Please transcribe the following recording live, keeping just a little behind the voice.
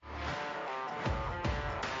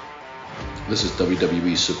This is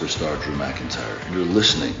WWE superstar Drew McIntyre, and you're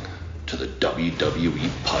listening to the WWE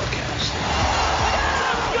Podcast.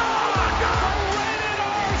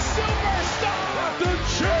 The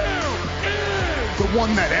champ is the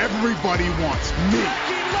one that everybody wants, me.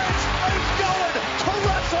 Becky Lynch is going to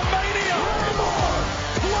WrestleMania.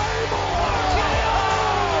 Claymore!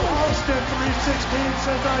 Austin 316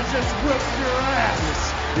 says I just whipped your ass.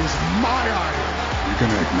 This is my idol. You're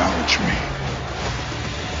going to acknowledge me.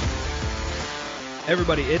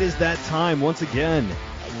 Everybody, it is that time once again.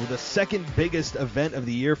 The second biggest event of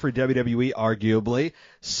the year for WWE, arguably.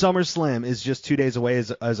 SummerSlam is just 2 days away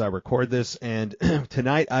as I record this, and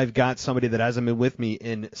tonight I've got somebody that hasn't been with me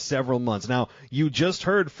in several months. Now, you just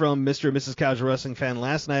heard from Mr. and Mrs. Casual Wrestling Fan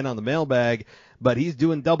last night on the mailbag, but he's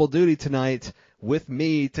doing double duty tonight with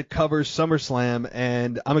me to cover SummerSlam,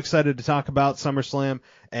 and I'm excited to talk about SummerSlam.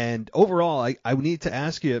 And overall, I need to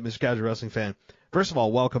ask you, Mr. Casual Wrestling Fan, first of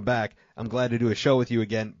all, welcome back. I'm glad to do a show with you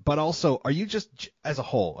again. But also, are you just, as a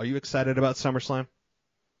whole, are you excited about SummerSlam?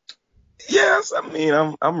 Yes, I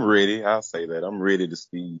mean, I'm ready. I'll say that. I'm ready to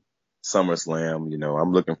see SummerSlam. You know,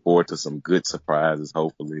 I'm looking forward to some good surprises,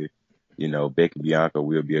 hopefully. You know, Becky Bianca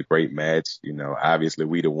will be a great match. You know, obviously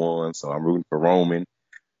we the one, so I'm rooting for Roman.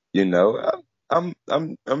 You know, I'm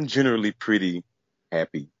generally pretty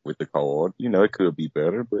happy with the card. You know, it could be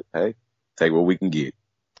better, but hey, take what we can get.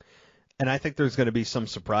 And I think there's going to be some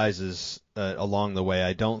surprises along the way.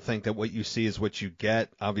 I don't think that what you see is what you get.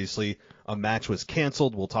 Obviously, a match was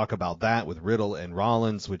canceled. We'll talk about that with Riddle and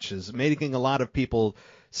Rollins, which is making a lot of people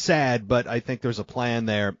sad, but I think there's a plan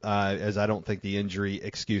there, as I don't think the injury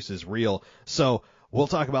excuse is real. So we'll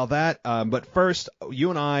talk about that. But first,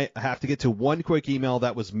 you and I have to get to one quick email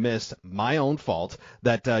that was missed, my own fault,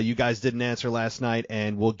 that you guys didn't answer last night,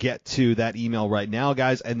 and we'll get to that email right now,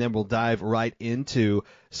 guys, and then we'll dive right into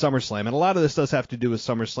SummerSlam. And a lot of this does have to do with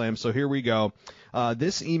SummerSlam, so here we go.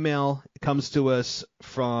 This email comes to us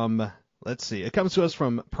from, let's see, it comes to us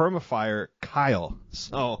from Permafire Kyle.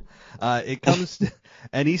 So it comes,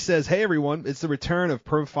 and he says, hey, everyone, it's the return of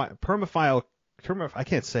Permafire. I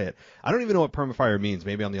can't say it. I don't even know what Permafire means.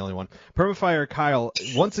 Maybe I'm the only one. Permafire Kyle,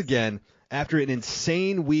 once again, after an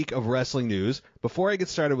insane week of wrestling news. Before I get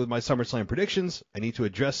started with my SummerSlam predictions, I need to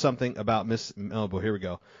address something about Oh, boy, here we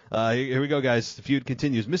go. Here we go, guys. The feud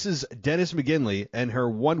continues. Mrs. Dennis McGinley and her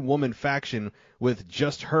one-woman faction with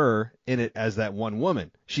just her in it as that one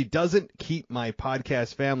woman. She doesn't keep my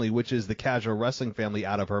podcast family, which is the Casual Wrestling family,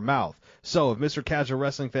 out of her mouth. So if Mr. Casual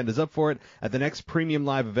Wrestling Fan is up for it, at the next premium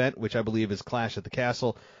live event, which I believe is Clash at the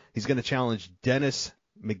Castle, he's going to challenge Dennis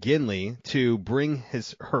McGinley to bring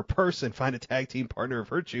her person, find a tag team partner of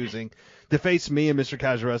her choosing, to face me and Mr.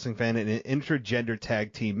 Casual Wrestling Fan in an intergender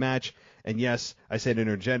tag team match. And yes, I said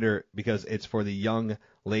intergender because it's for the young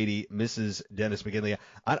lady, Mrs. Dennis McGinley.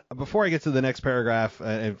 Before I get to the next paragraph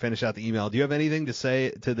and finish out the email, do you have anything to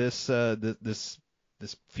say to this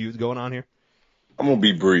feud going on here? I'm gonna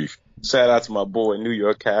be brief. Shout out to my boy New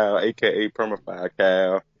York Kyle, aka Permafire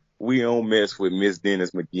Kyle. We don't mess with Miss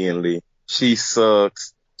Dennis McGinley. She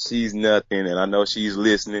sucks. She's nothing, and I know she's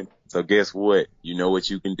listening. So guess what? You know what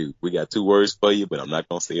you can do. We got 2 words for you, but I'm not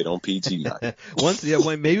gonna say it on PG now.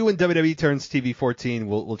 Maybe when WWE turns TV 14,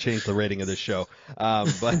 we'll change the rating of this show.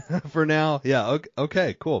 But for now, yeah,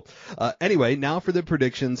 okay, cool. Anyway, now for the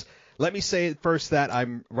predictions. Let me say first that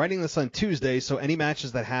I'm writing this on Tuesday, so any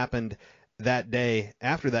matches that happened that day,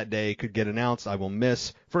 after that day, could get announced. I will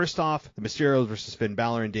miss. First off, the Mysterios versus Finn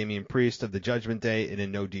Balor and Damian Priest of the Judgment Day in a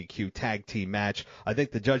no DQ tag team match. I think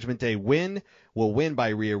the Judgment Day will win by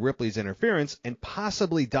Rhea Ripley's interference and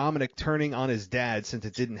possibly Dominic turning on his dad, since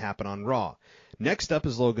it didn't happen on Raw. Next up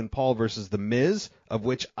is Logan Paul versus The Miz, of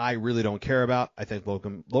which I really don't care about. I think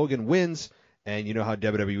Logan wins, and you know how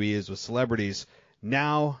WWE is with celebrities.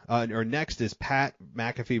 Next is Pat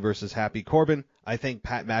McAfee versus Happy Corbin. I think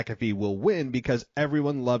Pat McAfee will win because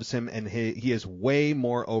everyone loves him, and he is way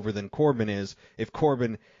more over than Corbin is, if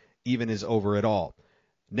Corbin even is over at all.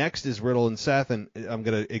 Next is Riddle and Seth, and I'm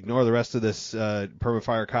going to ignore the rest of this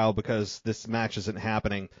Permafire Kyle because this match isn't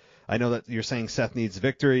happening. I know that you're saying Seth needs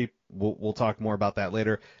victory. We'll talk more about that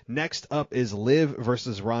later. Next up is Liv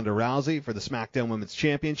versus Ronda Rousey for the SmackDown Women's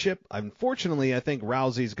Championship. Unfortunately, I think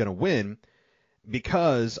Rousey's going to win,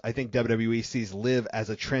 because I think WWE sees Liv as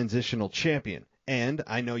a transitional champion. And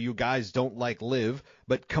I know you guys don't like Liv,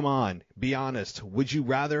 but come on, be honest. Would you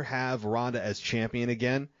rather have Ronda as champion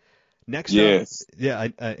again? Next yes. up, yeah,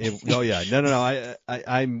 no,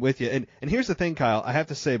 I'm with you. And here's the thing, Kyle. I have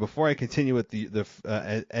to say, before I continue with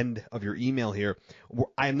the end of your email here,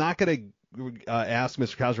 I'm not going to ask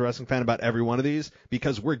Mr. Casual Wrestling Fan about every one of these,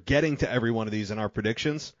 because we're getting to every one of these in our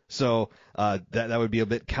predictions. So that would be a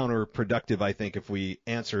bit counterproductive, I think, if we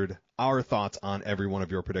answered our thoughts on every one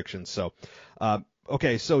of your predictions. So,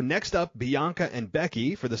 okay, so next up, Bianca and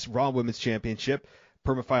Becky for this Raw Women's Championship.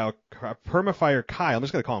 Permafire Kyle, I'm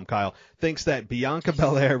just going to call him Kyle, thinks that Bianca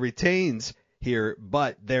Belair retains here,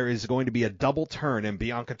 but there is going to be a double turn, and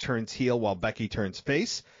Bianca turns heel while Becky turns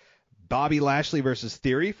face. Bobby Lashley versus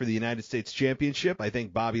Theory for the United States Championship. I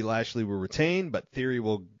think Bobby Lashley will retain, but Theory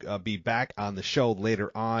will be back on the show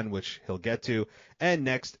later on, which he'll get to. And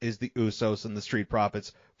next is the Usos and the Street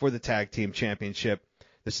Profits for the Tag Team Championship.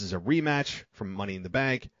 This is a rematch from Money in the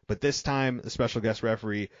Bank, but this time the special guest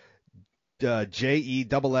referee, JEFFJARRETT,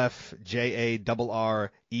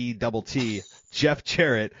 Jeff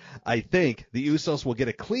Jarrett. I think the Usos will get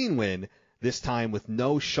a clean win this time with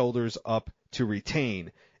no shoulders up to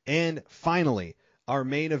retain. And finally, our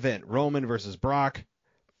main event, Roman versus Brock,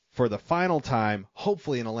 for the final time,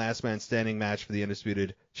 hopefully in a last man standing match for the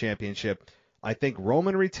Undisputed Championship. I think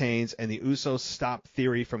Roman retains and the Usos stop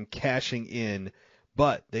Theory from cashing in,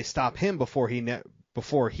 but they stop him before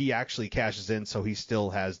he actually cashes in, so he still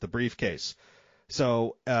has the briefcase.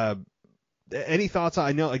 So any thoughts?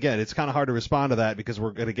 I know, again, it's kind of hard to respond to that because we're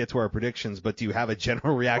going to get to our predictions, but do you have a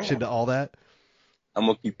general reaction to all that? I'm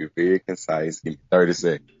going to keep it very concise. Give me 30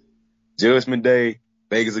 seconds. Judgment Day,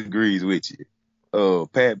 Vegas agrees with you.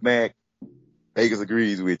 Pat Mack, Vegas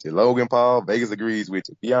agrees with you. Logan Paul, Vegas agrees with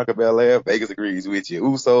you. Bianca Belair, Vegas agrees with you.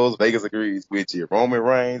 Usos, Vegas agrees with you. Roman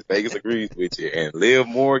Reigns, Vegas agrees with you. And Liv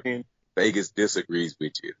Morgan, Vegas disagrees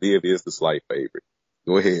with you. Liv is the slight favorite.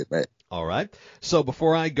 Go ahead, Matt. All right. So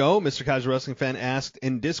before I go, Mr. Casual Wrestling Fan asked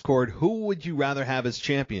in Discord, who would you rather have as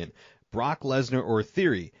champion, Brock Lesnar or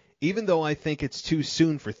Theory? Even though I think it's too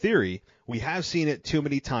soon for Theory, we have seen it too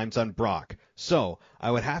many times on Brock. So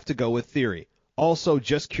I would have to go with Theory. Also,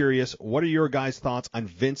 just curious, what are your guys' thoughts on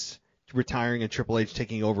Vince retiring and Triple H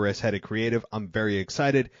taking over as head of creative? I'm very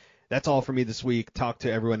excited. That's all for me this week. Talk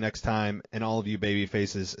to everyone next time, and all of you baby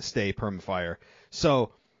faces, stay permafire.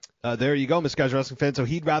 So there you go, Mr. Casual Wrestling Fan. So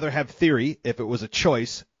he'd rather have Theory if it was a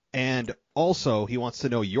choice, and also he wants to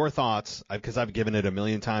know your thoughts, because I've given it a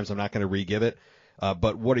million times. I'm not going to re-give it.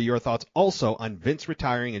 But what are your thoughts also on Vince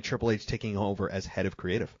retiring and Triple H taking over as head of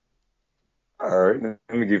creative? All right,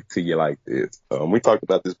 let me give it to you like this. We talked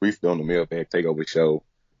about this briefly on the Mailbag Takeover show.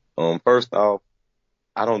 First off,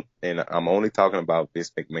 I'm only talking about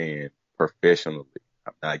Vince McMahon professionally.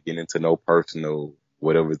 I'm not getting into no personal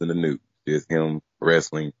whatever's in the news. Just him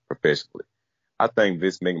wrestling professionally. I think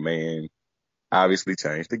Vince McMahon obviously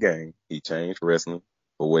changed the game. He changed wrestling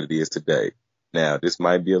for what it is today. Now, this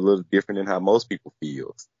might be a little different than how most people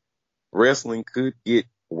feel. Wrestling could get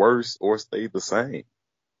worse or stay the same.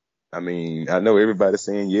 I mean, I know everybody's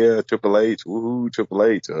saying, yeah, Triple H, woohoo, Triple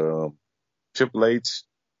H. Triple H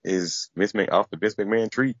is off the Vince McMahon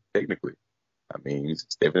tree, technically. I mean,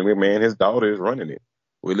 Stephanie McMahon, his daughter, is running it.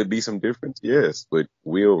 Will it be some difference? Yes. But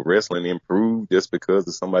will wrestling improve just because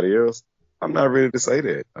of somebody else? I'm not ready to say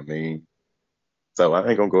that. I mean, so I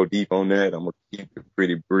ain't going to go deep on that. I'm going to keep it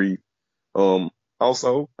pretty brief.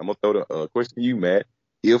 Also, I'm going to throw the question to you, Matt.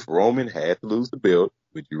 If Roman had to lose the belt,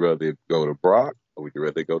 would you rather go to Brock or would you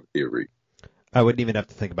rather go to Theory? I wouldn't even have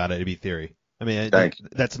to think about it. It'd be Theory. I mean,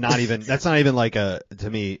 that's not even like to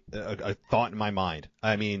me a thought in my mind.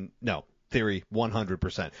 I mean, no, Theory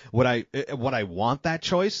 100%. Would I want that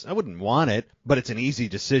choice? I wouldn't want it, but it's an easy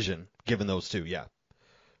decision given those two. Yeah.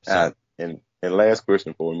 So. And last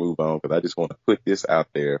question before we move on, because I just want to put this out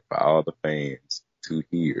there for all the fans to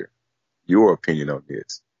hear your opinion on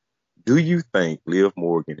this. Do you think Liv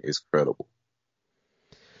Morgan is credible?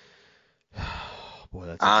 Boy,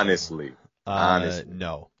 that's honestly.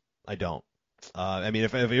 No, I don't. I mean,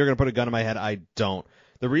 if you're going to put a gun in my head, I don't.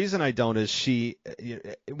 The reason I don't is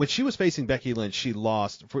when she was facing Becky Lynch, she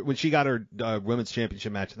lost. When she got her women's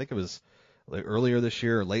championship match, I think it was like earlier this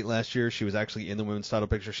year or late last year, she was actually in the women's title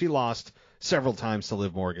picture. She lost several times to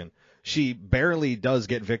Liv Morgan. She barely does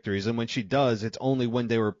get victories, and when she does, it's only when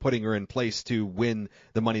they were putting her in place to win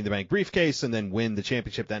the Money in the Bank briefcase and then win the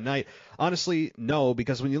championship that night. Honestly, no,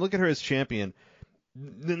 because when you look at her as champion,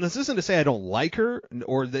 this isn't to say I don't like her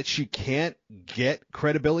or that she can't get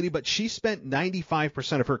credibility, but she spent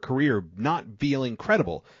 95% of her career not feeling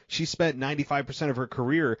credible. She spent 95% of her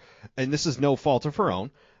career, and this is no fault of her own,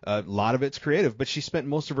 a lot of it's creative, but she spent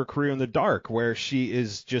most of her career in the dark, where she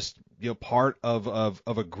is just part of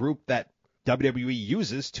a group that WWE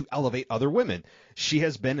uses to elevate other women. She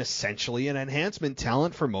has been essentially an enhancement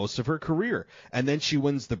talent for most of her career, and then she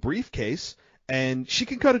wins the briefcase. And she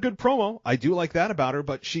can cut a good promo. I do like that about her,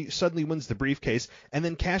 but she suddenly wins the briefcase and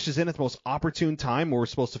then cashes in at the most opportune time where we're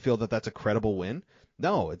supposed to feel that that's a credible win.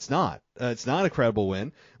 No, it's not. It's not a credible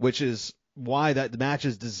win, which is why that match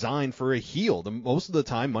is designed for a heel. Most of the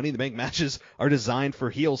time, Money in the Bank matches are designed for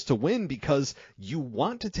heels to win because you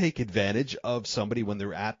want to take advantage of somebody when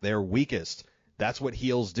they're at their weakest. That's what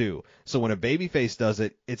heels do. So when a babyface does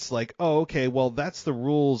it, it's like, oh, okay, well, that's the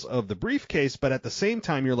rules of the briefcase, but at the same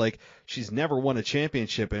time, you're like, she's never won a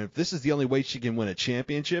championship, and if this is the only way she can win a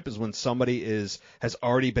championship is when somebody has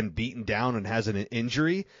already been beaten down and has an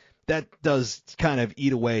injury, that does kind of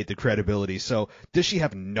eat away at the credibility. So does she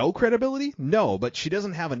have no credibility? No, but she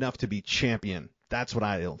doesn't have enough to be champion. That's what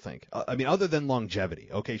I don't think. I mean, other than longevity.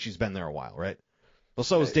 Okay, she's been there a while, right? Well,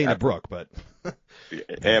 so is Dana Brooke, but...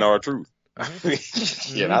 and R-Truth.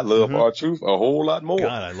 I love R-Truth a whole lot more.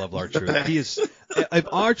 God, I love R-Truth. He is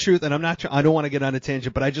R-Truth, and I don't want to get on a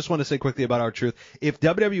tangent, but I just want to say quickly about R-Truth. If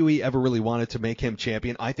WWE ever really wanted to make him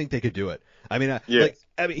champion, I think they could do it. I mean,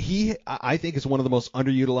 I think is one of the most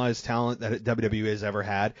underutilized talent that WWE has ever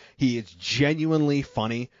had. He is genuinely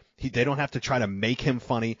funny. They don't have to try to make him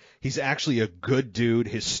funny. He's actually a good dude.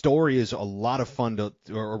 His story is a lot of fun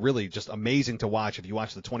or really just amazing to watch. If you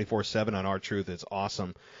watch the 24/7 on R-Truth, it's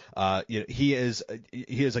awesome. He is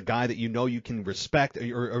a guy that you can respect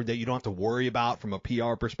or that you don't have to worry about from a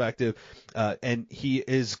PR perspective. And he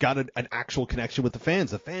has got an actual connection with the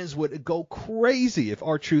fans. The fans would go crazy if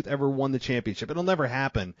R-Truth ever won the championship. It'll never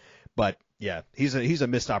happen. But yeah, he's a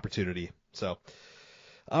missed opportunity. So.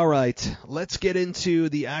 All right, let's get into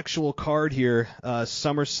the actual card here,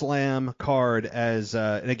 SummerSlam card.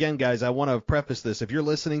 And again, guys, I want to preface this. If you're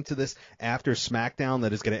listening to this after SmackDown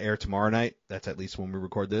that is going to air tomorrow night, that's at least when we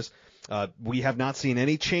record this, we have not seen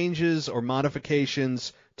any changes or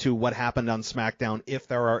modifications to what happened on SmackDown, if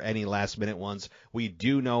there are any last-minute ones. We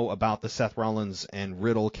do know about the Seth Rollins and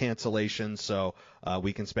Riddle cancellation, so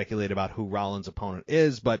we can speculate about who Rollins' opponent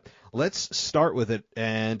is. But let's start with it,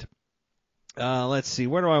 and... let's see,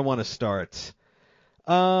 where do I want to start?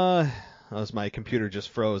 My computer just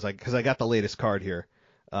froze because I got the latest card here,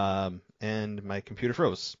 and my computer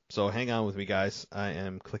froze. So hang on with me, guys. I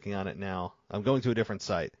am clicking on it now. I'm going to a different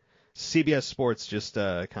site. CBS Sports just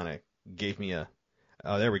kind of gave me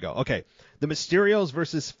oh, there we go. Okay, the Mysterios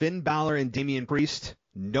versus Finn Balor and Damian Priest.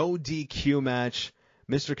 No DQ match.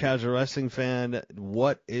 Mr. Casual Wrestling Fan,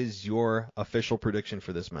 what is your official prediction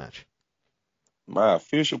for this match? My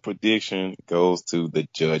official prediction goes to the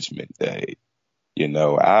Judgment Day.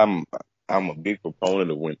 I'm a big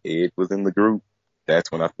proponent of when Edge was in the group.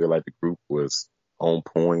 That's when I feel like the group was on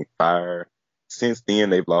point, fire. Since then,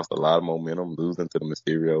 they've lost a lot of momentum, losing to the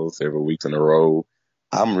Mysterios several weeks in a row.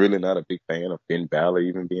 I'm really not a big fan of Finn Balor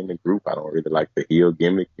even being in the group. I don't really like the heel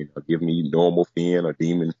gimmick. Give me normal Finn or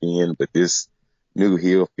Demon Finn, but this new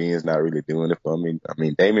heel Finn's not really doing it for me. I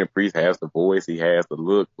mean, Damian Priest has the voice, he has the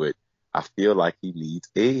look, but I feel like he needs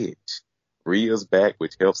Edge. Rhea's back,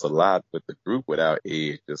 which helps a lot, but the group without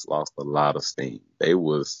Edge just lost a lot of steam. They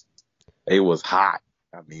was hot.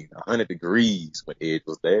 I mean, 100 degrees when Edge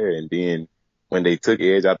was there, and then when they took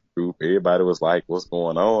Edge out the group, everybody was like, what's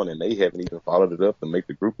going on? And they haven't even followed it up to make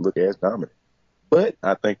the group look as dominant. But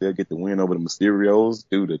I think they'll get the win over the Mysterios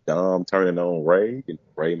due to Dom turning on Ray, and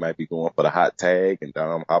Ray might be going for the hot tag, and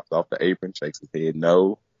Dom hops off the apron, shakes his head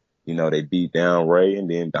no. They beat down Ray, and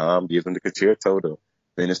then Dom gives him the concerto to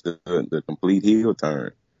finish the complete heel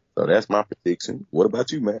turn. So that's my prediction. What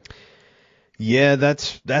about you, Matt? Yeah,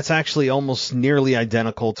 that's actually almost nearly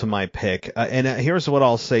identical to my pick. And here's what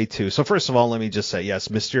I'll say, too. So first of all, let me just say, yes,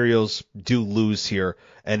 Mysterios do lose here,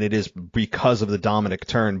 and it is because of the Dominic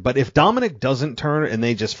turn. But if Dominic doesn't turn and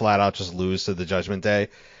they just flat out just lose to the Judgment Day,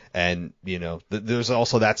 and, there's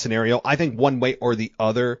also that scenario. I think one way or the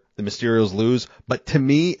other, the Mysterios lose. But to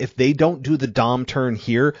me, if they don't do the Dom turn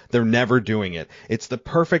here, they're never doing it. It's the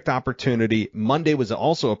perfect opportunity. Monday was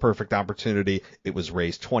also a perfect opportunity. It was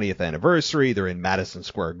Ray's 20th anniversary. They're in Madison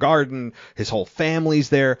Square Garden. His whole family's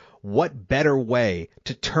there. What better way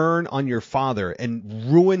to turn on your father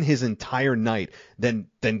and ruin his entire night than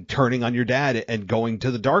turning on your dad and going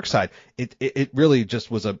to the dark side? It really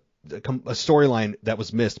just was a storyline that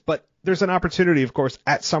was missed, but there's an opportunity, of course,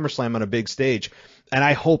 at SummerSlam on a big stage, and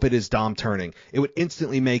I hope it is Dom turning. It would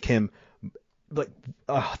instantly make him like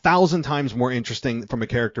 1,000 times more interesting from a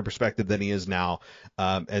character perspective than he is now,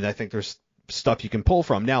 and I think there's stuff you can pull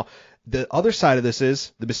from. Now, the other side of this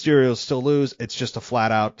is the Mysterios still lose. It's just a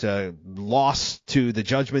flat-out loss to the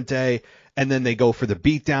Judgment Day, and then they go for the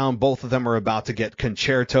beatdown. Both of them are about to get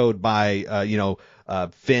concertoed by,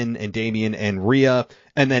 Finn and Damian and Rhea,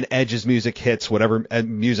 and then Edge's music hits, whatever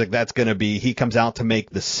music that's going to be. He comes out to make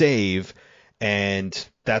the save, And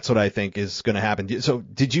that's what I think is going to happen. So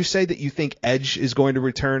did you say that you think Edge is going to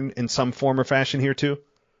return in some form or fashion here too?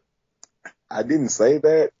 I didn't say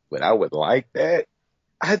that, but I would like that.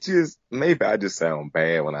 Maybe I just sound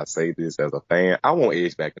bad when I say this as a fan. I want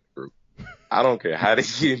Edge back in the group. I don't care how they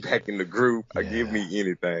get him back in the group or give me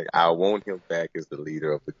anything. I want him back as the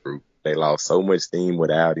leader of the group. They lost so much steam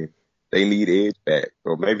without him. They need Edge back.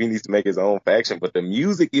 Or maybe he needs to make his own faction, but the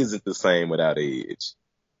music isn't the same without Edge.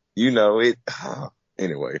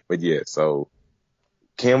 Anyway, but yeah, so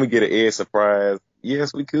can we get an Edge surprise?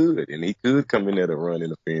 Yes, we could. And he could come in there to run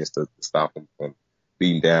interference to stop him from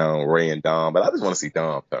beating down Ray and Dom. But I just want to see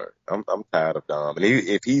Dom turn. I'm tired of Dom. And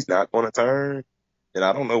if he's not going to turn, then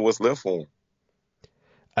I don't know what's left for him.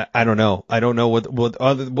 I don't know. I don't know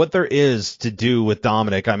what there is to do with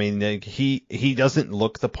Dominic. I mean, he doesn't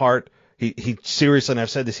look the part. He seriously, and I've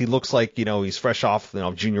said this, he looks like, he's fresh off,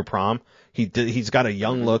 junior prom. He's got a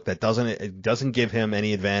young look that doesn't give him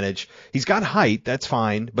any advantage. He's got height, that's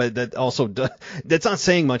fine, but that's not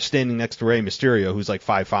saying much standing next to Rey Mysterio, who's like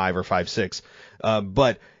 5'5" or 5'6".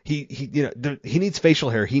 But he needs facial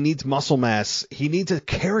hair, he needs muscle mass, he needs a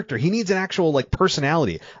character, he needs an actual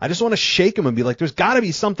personality. I just want to shake him and be like, there's got to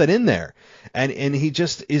be something in there. And he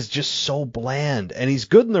is just so bland, and he's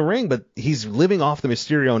good in the ring, but he's living off the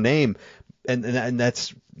Mysterio name. And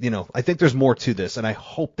that's, I think there's more to this, and I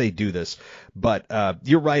hope they do this. But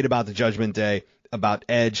you're right about the Judgment Day, about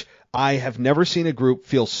Edge. I have never seen a group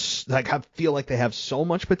feel like they have so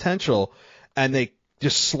much potential, and they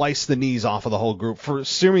just slice the knees off of the whole group for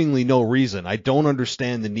seemingly no reason. I don't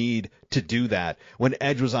understand the need to do that when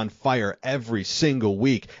Edge was on fire every single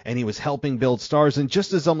week and he was helping build stars. And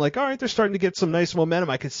just as I'm like, all right, they're starting to get some nice momentum,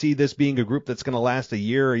 I could see this being a group that's going to last a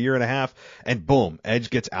year and a half, and boom, Edge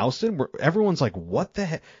gets ousted. Everyone's like, what the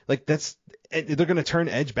heck? They're going to turn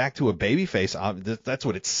Edge back to a babyface. That's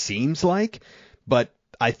what it seems like. But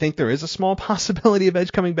I think there is a small possibility of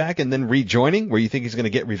Edge coming back and then rejoining, where you think he's going to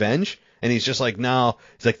get revenge. And he's just like, no.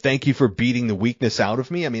 He's like, thank you for beating the weakness out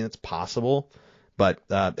of me. I mean, it's possible. But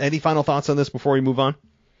any final thoughts on this before we move on?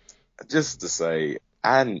 Just to say,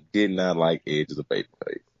 I did not like Edge as a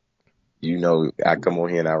babyface. I come on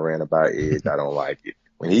here and I ran about Edge. I don't like it.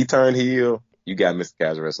 When he turned heel, you got Mr.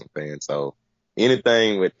 Casual Wrestling fan. So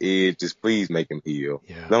anything with Edge, just please make him heel.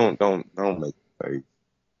 Yeah. Don't make him face.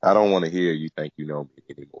 I don't want to hear you think you know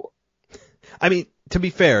me anymore. I mean, to be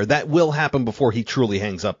fair, that will happen before he truly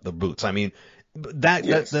hangs up the boots. I mean,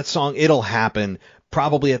 that song, it'll happen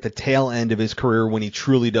probably at the tail end of his career when he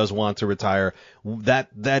truly does want to retire.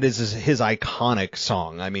 That is his iconic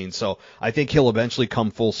song. I mean, so I think he'll eventually come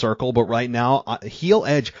full circle. But right now, heel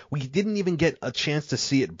Edge, we didn't even get a chance to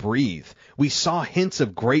see it breathe. We saw hints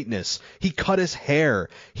of greatness. He cut his hair.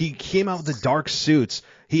 He came out with the dark suits.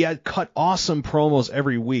 He had cut awesome promos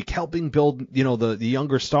every week, helping build, the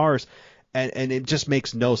younger stars, and it just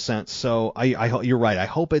makes no sense. So you're right. I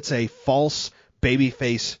hope it's a false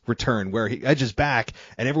babyface return where Edge is back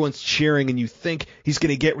and everyone's cheering, and you think he's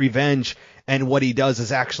going to get revenge, and what he does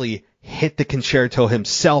is actually hit the concerto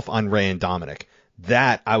himself on Rey and Dominic.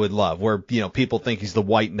 That I would love, where people think he's the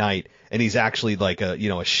White Knight and he's actually like a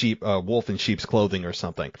wolf in sheep's clothing or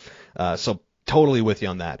something. So totally with you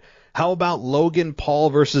on that. How about Logan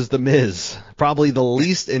Paul versus The Miz? Probably the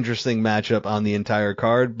least interesting matchup on the entire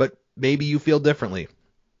card, but maybe you feel differently.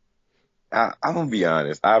 I'm going to be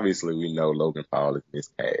honest. Obviously, we know Logan Paul is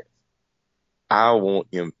miscast. I want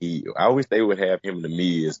him heel. I wish they would have him and The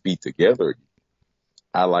Miz be together.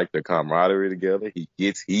 I like the camaraderie together. He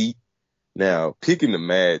gets heat. Now, picking the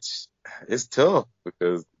match, it's tough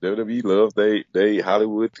because WWE loves they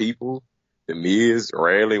Hollywood people. The Miz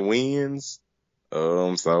rarely wins.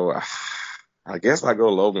 So I guess I go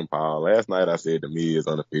Logan Paul. Last night I said The Miz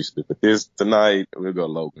unofficially, but tonight we'll go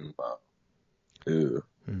Logan Paul.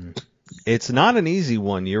 It's not an easy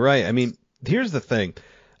one. You're right. I mean, here's the thing.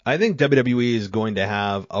 I think WWE is going to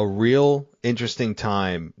have a real interesting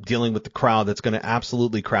time dealing with the crowd that's going to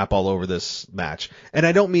absolutely crap all over this match. And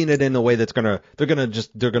I don't mean it in a way that's they're going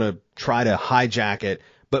to try to hijack it,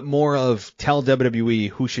 but more of tell WWE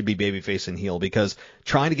who should be babyface and heel, because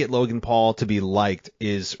trying to get Logan Paul to be liked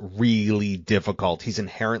is really difficult. He's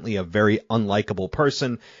inherently a very unlikable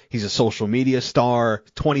person. He's a social media star,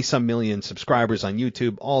 20-some million subscribers on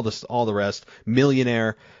YouTube, all the rest,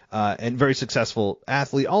 millionaire, and very successful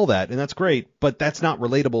athlete, all that, and that's great, but that's not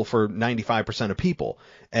relatable for 95% of people.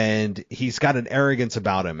 And he's got an arrogance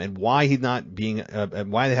about him, and why he's not being,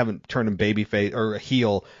 why they haven't turned him babyface or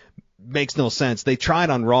heel makes no sense. They tried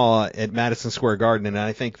on Raw at Madison Square Garden, and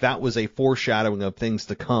I think that was a foreshadowing of things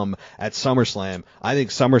to come at SummerSlam. I think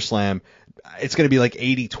SummerSlam, it's going to be like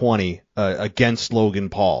 80-20 against Logan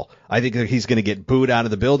Paul. I think that he's going to get booed out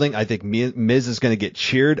of the building. I think Miz is going to get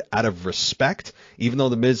cheered out of respect. Even though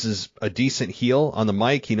the Miz is a decent heel on the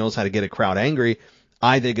mic, he knows how to get a crowd angry.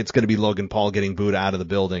 I think it's going to be Logan Paul getting booed out of the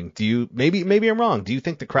building. Do you? Maybe I'm wrong. Do you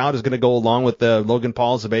think the crowd is going to go along with Logan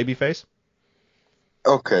Paul as a babyface?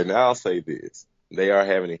 Okay, now I'll say this. They are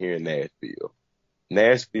having it here in Nashville.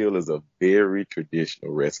 Nashville is a very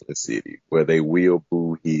traditional wrestling city where they will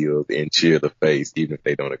boo heels and cheer the face even if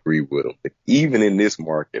they don't agree with them. But even in this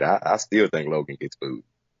market, I still think Logan gets booed.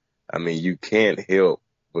 I mean, you can't help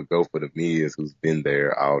but go for the Miz, who's been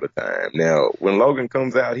there all the time. Now, when Logan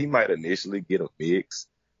comes out, he might initially get a mix,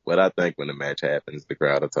 but I think when the match happens, the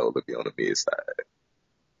crowd will totally be on the Miz side.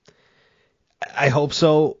 I hope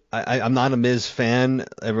so. I'm not a Miz fan.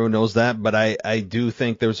 Everyone knows that, but I do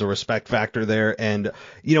think there's a respect factor there. And,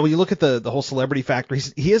 you know, when you look at the whole celebrity factor,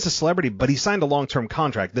 he is a celebrity, but he signed a long-term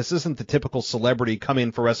contract. This isn't the typical celebrity come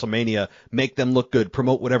in for WrestleMania, make them look good,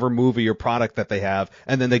 promote whatever movie or product that they have,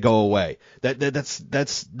 and then they go away.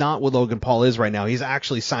 That's not what Logan Paul is right now. He's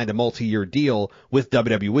actually signed a multi-year deal with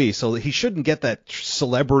WWE, so he shouldn't get that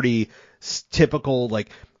celebrity typical,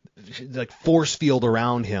 like force field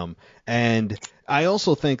around him. And I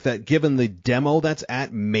also think that given the demo that's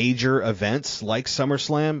at major events like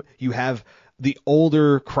SummerSlam, you have the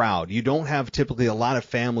older crowd. You don't have typically a lot of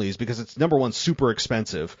families because it's, number one, super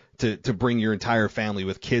expensive to bring your entire family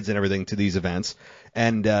with kids and everything to these events.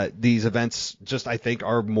 And these events just, I think,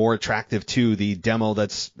 are more attractive to the demo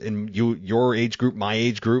that's in your age group, my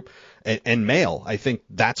age group, and male. I think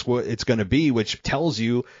that's what it's going to be, which tells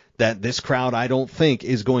you that this crowd, I don't think,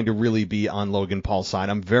 is going to really be on Logan Paul's side.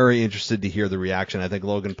 I'm very interested to hear the reaction. I think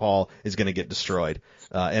Logan Paul is going to get destroyed,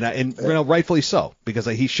 and you know, rightfully so, because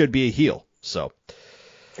he should be a heel. So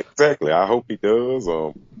exactly, I hope he does.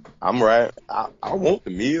 I'm right. I want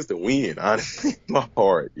the Miz to win, honestly, in my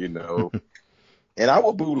heart, you know. And I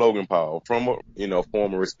will boo Logan Paul from a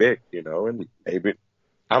form of respect, you know. And maybe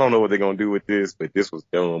I don't know what they're gonna do with this, but this was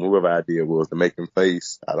dumb. Whoever idea was to make him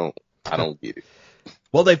face, I don't get it.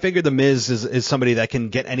 Well, they figured the Miz is somebody that can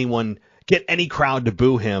get any crowd to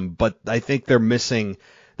boo him, but I think they're missing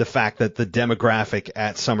the fact that the demographic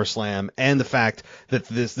at SummerSlam and the fact that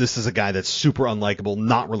this is a guy that's super unlikable,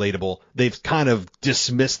 not relatable. They've kind of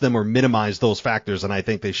dismissed them or minimized those factors, and I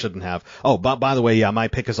think they shouldn't have. Oh, but by the way, yeah, my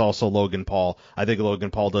pick is also Logan Paul. I think Logan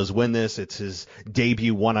Paul does win this. It's his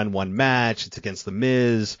debut one-on-one match. It's against the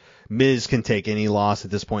Miz. Miz can take any loss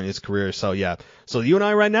at this point in his career. So, yeah. So you and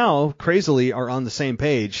I right now, crazily, are on the same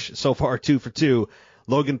page. So far, 2 for 2.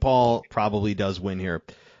 Logan Paul probably does win here.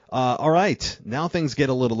 All right, now things get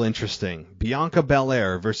a little interesting. Bianca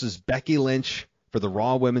Belair versus Becky Lynch for the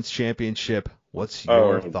Raw Women's Championship. What's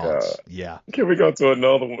your thoughts? God. Yeah. Can we go to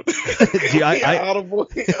another one? Audible.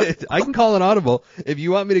 I can call an audible if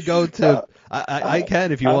you want me to go to. I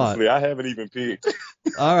can if you honestly, want. I haven't even picked.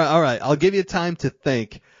 All right. I'll give you time to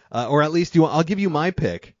think, or at least I'll give you my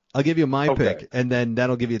pick. I'll give you my pick, and then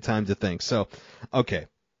that'll give you time to think. So, okay.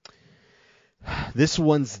 This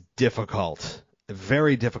one's difficult.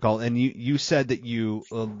 Very difficult, and you said that you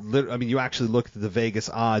actually looked at the Vegas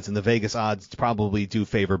odds, and the Vegas odds probably do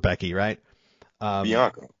favor Becky, right?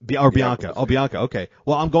 Bianca. Bianca. Oh, Bianca. Okay.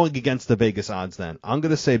 Well, I'm going against the Vegas odds then. I'm going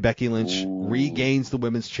to say Becky Lynch regains the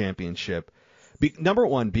women's championship. Number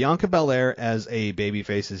one, Bianca Belair as a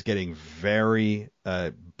babyface is getting very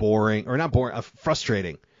boring, or not boring,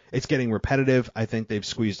 frustrating. It's getting repetitive. I think they've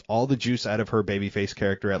squeezed all the juice out of her babyface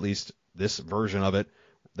character, at least this version of it,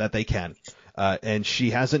 that they can. And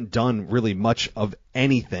she hasn't done really much of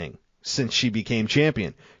anything since she became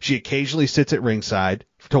champion. She occasionally sits at ringside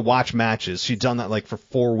to watch matches. She's done that like for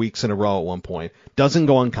 4 weeks in a row at one point. Doesn't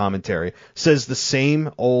go on commentary. Says the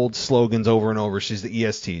same old slogans over and over. She's the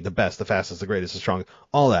EST, the best, the fastest, the greatest, the strongest,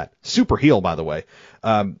 all that. Super heel, by the way.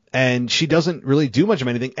 And she doesn't really do much of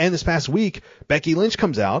anything. And this past week, Becky Lynch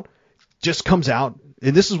comes out,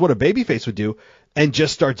 and this is what a babyface would do, and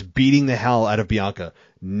just starts beating the hell out of Bianca.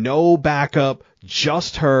 No backup,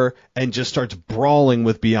 just her, and just starts brawling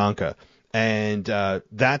with Bianca. And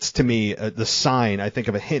that's, to me, the sign, I think,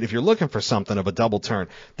 of a hint. If you're looking for something of a double turn,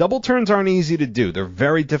 double turns aren't easy to do. They're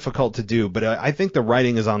very difficult to do, but I think the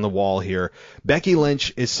writing is on the wall here. Becky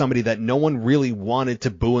Lynch is somebody that no one really wanted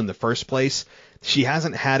to boo in the first place. She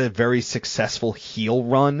hasn't had a very successful heel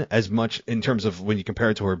run as much in terms of when you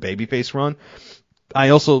compare it to her babyface run. I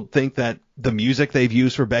also think that the music they've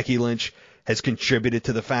used for Becky Lynch has contributed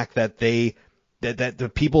to the fact that that the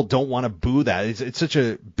people don't want to boo that. It's such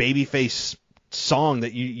a babyface song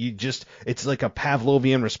that you just, it's like a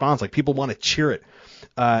Pavlovian response. Like, people want to cheer it.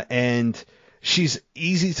 And she's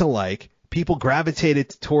easy to like. people gravitated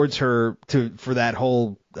towards her for that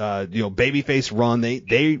whole babyface run.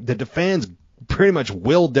 The fans pretty much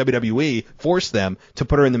willed WWE, forced them to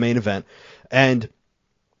put her in the main event, and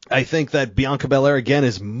I think that Bianca Belair again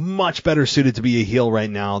is much better suited to be a heel right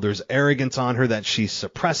now. There's arrogance on her that she's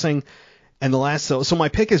suppressing. And so my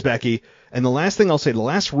pick is Becky. And the last thing I'll say, the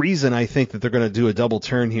last reason I think that they're going to do a double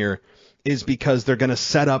turn here is because they're going to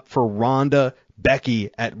set up for Ronda Becky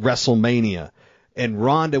at WrestleMania. And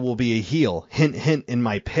Ronda will be a heel. Hint, hint in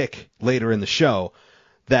my pick later in the show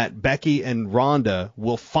that Becky and Ronda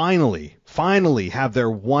will finally have their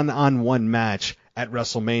one-on-one match at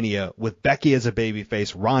WrestleMania with Becky as a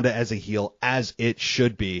babyface, Ronda as a heel, as it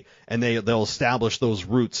should be. And they'll establish those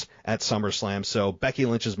roots at SummerSlam. So Becky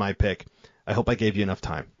Lynch is my pick. I hope I gave you enough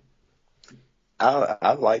time.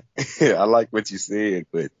 I like I like what you said,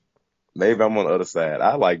 but maybe I'm on the other side.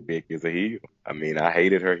 I like Becky as a heel. I mean, I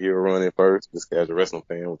hated her heel run at first. Just as a wrestling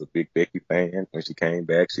fan, was a big Becky fan. When she came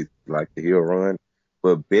back, she liked the heel run.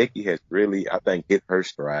 But Becky has really, I think, hit her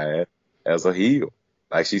stride as a heel.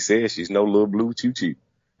 Like she said, she's no little blue choo-choo.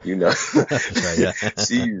 That's right, yeah.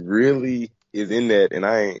 She really is in that, and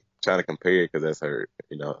I ain't trying to compare it because that's her,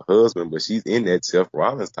 husband, but she's in that Seth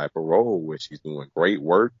Rollins type of role where she's doing great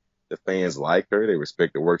work. The fans like her. They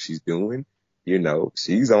respect the work she's doing.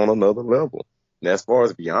 She's on another level. And as far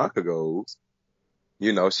as Bianca goes,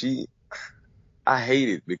 I hate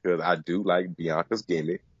it because I do like Bianca's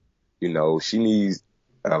gimmick. She needs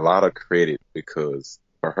a lot of credit because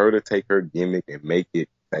for her to take her gimmick and make it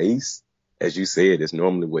face, as you said, it's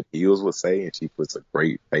normally what heels would say, and she puts a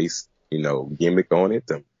great face, gimmick on it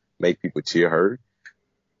to make people cheer her.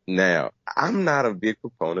 Now, I'm not a big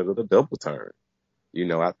proponent of the double turn.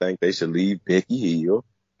 I think they should leave Becky heel.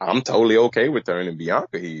 I'm totally okay with turning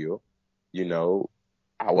Bianca heel.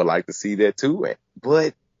 I would like to see that too.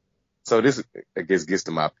 But, so this, I guess, gets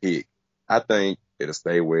to my pick. I think it'll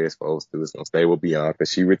stay where it's supposed to. It's going to stay with Bianca.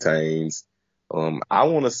 She retains. I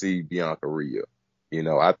want to see Bianca Rhea.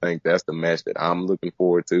 I think that's the match that I'm looking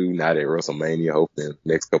forward to. Not at WrestleMania. Hoping the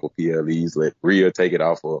next couple PLEs let Rhea take it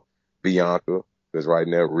off of Bianca. Because right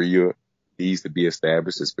now, Rhea needs to be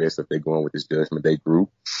established, especially if they're going with this Judgment Day group.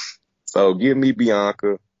 So give me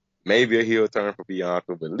Bianca. Maybe a heel turn for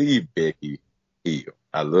Bianca, but leave Becky heel.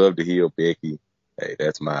 I love to heel Becky. Hey,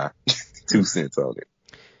 that's my 2 cents on it.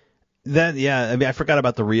 I forgot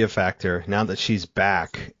about the Rhea factor now that she's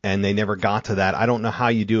back, and they never got to that. I don't know how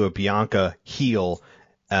you do a Bianca heel,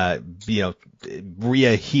 Rhea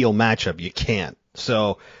heel matchup. You can't.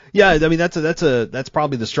 So, yeah, I mean, that's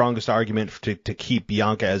probably the strongest argument to keep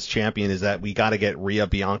Bianca as champion is that we got to get Rhea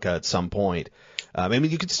Bianca at some point. I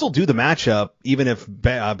mean, you could still do the matchup even if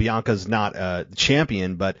Bianca's not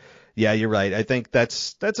champion, but yeah, you're right. I think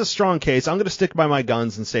that's a strong case. I'm going to stick by my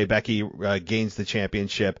guns and say Becky gains the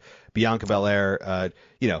championship. Bianca Belair,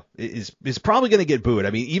 is probably going to get booed. I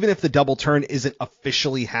mean, even if the double turn isn't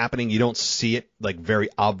officially happening, you don't see it like very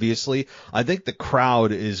obviously. I think the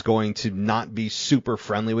crowd is going to not be super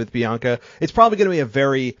friendly with Bianca. It's probably going to be a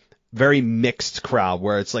very, very mixed crowd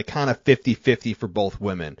where it's like kind of 50-50 for both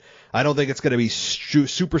women. I don't think it's going to be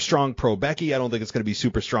super strong pro Becky. I don't think it's going to be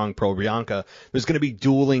super strong pro Bianca. There's going to be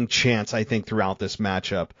dueling chants, I think, throughout this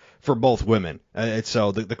matchup for both women.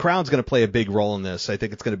 So the crowd's going to play a big role in this. I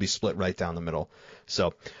think it's going to be split right down the middle.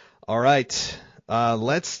 So, all right,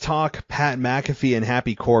 let's talk Pat McAfee and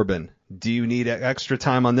Happy Corbin. Do you need extra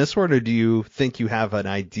time on this one, or do you think you have an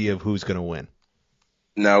idea of who's going to win?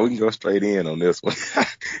 No, we can go straight in on this one.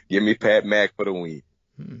 Give me Pat Mac for the win.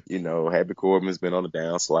 Happy Corbin's been on the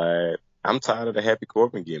downslide. I'm tired of the Happy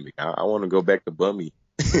Corbin gimmick. I want to go back to Bummy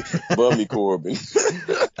Corbin.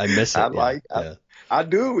 I miss it. I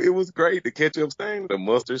do. It was great. The ketchup stain, the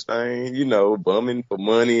mustard stain, bumming for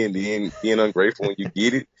money and then being ungrateful when you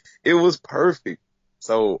get it. It was perfect.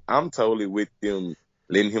 So I'm totally with them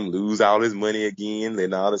letting him lose all his money again,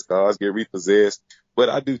 letting all his cars get repossessed. But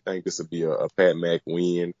I do think this will be a Pat Mac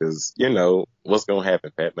win because, what's going to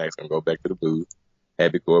happen? Pat Mac's going to go back to the booth.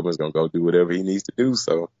 Happy Corbin's going to go do whatever he needs to do.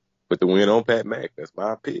 So put the win on Pat Mac. That's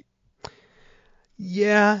my pick.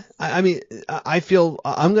 Yeah, I mean, I feel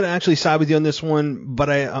I'm going to actually side with you on this one, but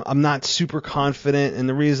I'm not super confident. And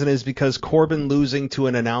the reason is because Corbin losing to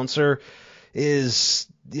an announcer is,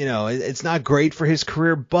 it's not great for his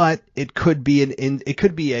career, but it could be it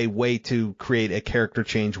could be a way to create a character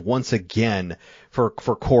change once again for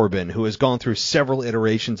Corbin, who has gone through several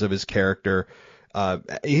iterations of his character.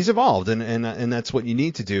 He's evolved, and that's what you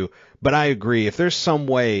need to do. But I agree. If there's some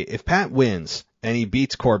way, if Pat wins and he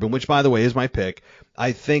beats Corbin, which by the way is my pick,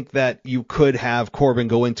 I think that you could have Corbin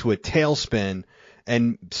go into a tailspin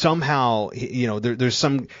and somehow, there's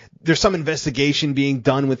some investigation being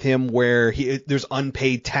done with him where there's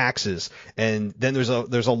unpaid taxes, and then there's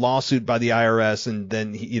a lawsuit by the IRS, and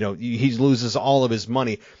then he loses all of his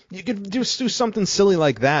money. You could just do something silly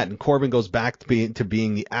like that, and Corbin goes back to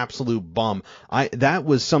being the absolute bum. That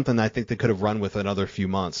was something I think they could have run with another few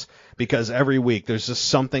months, because every week there's just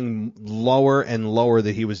something lower and lower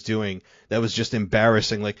that he was doing that was just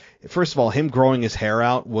embarrassing. Like, first of all, him growing his hair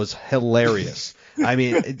out was hilarious. I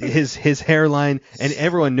mean, his hairline, and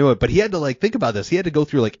everyone knew it, but he had to, think about this. He had to go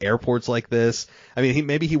through, airports like this. I mean,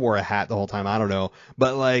 maybe he wore a hat the whole time. I don't know.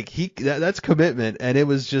 But, that's commitment, and it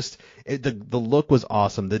was just, the look was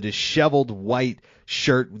awesome. The disheveled white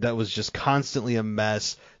shirt that was just constantly a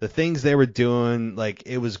mess. The things they were doing,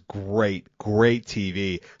 it was great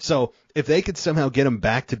TV. So, if they could somehow get him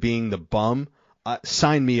back to being the bum,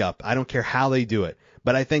 sign me up. I don't care how they do it.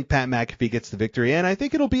 But I think Pat McAfee gets the victory, and I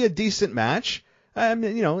think it'll be a decent match.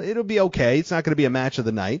 It'll be okay. It's not going to be a match of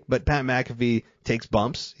the night, but Pat McAfee takes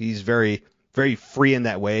bumps. He's very, very free in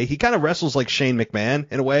that way. He kind of wrestles like Shane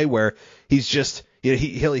McMahon in a way where he's just,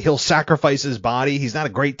 he'll sacrifice his body. He's not a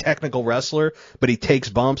great technical wrestler, but he takes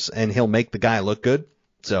bumps and he'll make the guy look good.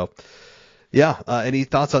 So, yeah. Any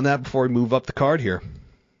thoughts on that before we move up the card here?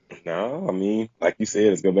 No, I mean, like you said,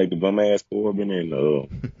 let's go back to bum ass Corbin, and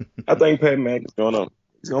I think Pat Mac is gonna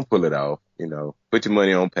pull it off. Put your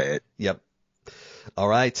money on Pat. Yep. All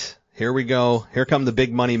right, here we go. Here come the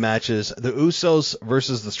big money matches. The Usos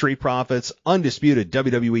versus the Street Profits, undisputed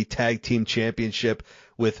WWE Tag Team Championship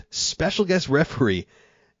with special guest referee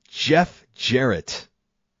Jeff Jarrett.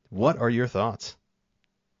 What are your thoughts?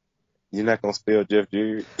 You're not going to spell Jeff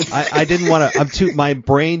Jarrett? I didn't want to. My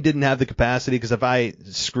brain didn't have the capacity, because if I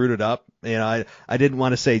screwed it up, I didn't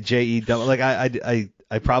want to say J-E-W. I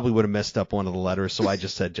probably would have messed up one of the letters, so I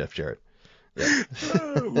just said Jeff Jarrett. Yeah.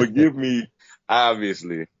 Forgive me.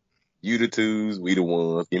 Obviously, you the twos, we the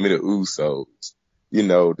ones. Give me the Usos.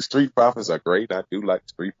 The Street Profits are great. I do like the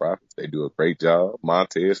Street Profits. They do a great job.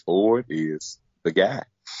 Montez Ford is the guy.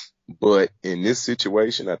 But in this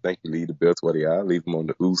situation, I think you leave the belts where they are. Leave them on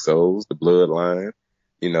the Usos, the bloodline.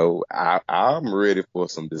 I'm ready for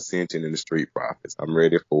some dissension in the Street Profits. I'm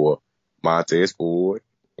ready for Montez Ford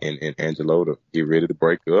and Angelo to get ready to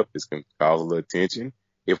break up. This can cause a little tension.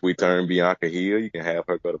 If we turn Bianca heel, you can have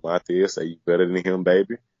her go to Montez, say you better than him,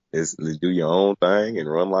 baby. Let's do your own thing and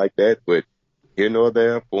run like that. But here nor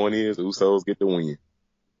there, point is, Usos get the win.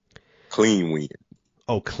 Clean win.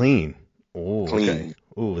 Oh, clean. Oh, clean. Okay.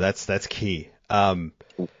 Ooh, that's key.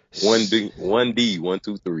 1D, 1,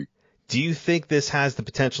 2, 3. Do you think this has the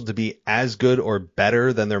potential to be as good or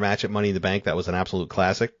better than their match at Money in the Bank? That was an absolute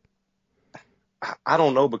classic. I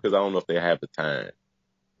don't know, because I don't know if they have the time.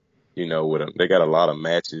 With them, they got a lot of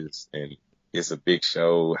matches, and it's a big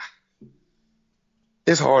show.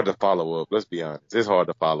 It's hard to follow up. Let's be honest. It's hard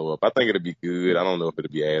to follow up. I think it'll be good. I don't know if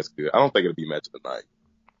it'll be as good. I don't think it'll be match of the night.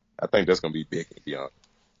 I think that's going to be big, to be honest.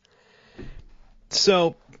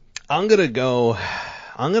 So I'm going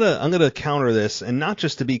to counter this, and not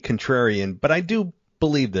just to be contrarian, but I do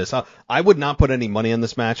believe this. I would not put any money on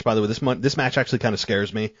this match, by the way. This match actually kind of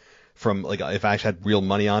scares me. From if I actually had real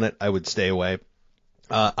money on it, I would stay away.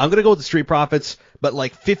 I'm going to go with the Street Profits, but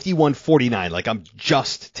 51-49. I'm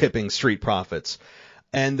just tipping Street Profits.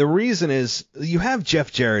 And the reason is, you have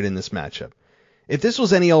Jeff Jarrett in this matchup. If this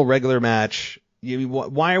was any old regular match,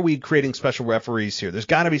 why are we creating special referees here? There's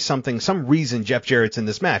got to be some reason Jeff Jarrett's in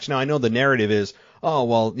this match. Now, I know the narrative is,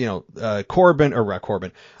 Corbin,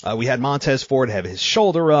 we had Montez Ford have his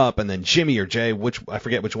shoulder up, and then Jimmy or Jay, I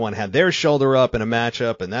forget which one, had their shoulder up in a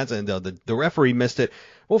matchup, and the referee missed it.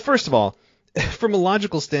 Well, first of all, from a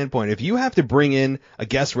logical standpoint, if you have to bring in a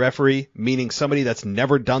guest referee, meaning somebody that's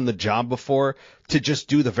never done the job before, to just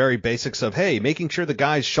do the very basics of, hey, making sure the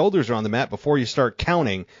guy's shoulders are on the mat before you start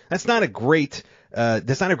counting, that's not a great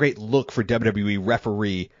look for WWE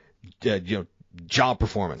referee, job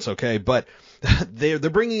performance. Okay, but they're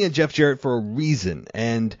bringing in Jeff Jarrett for a reason,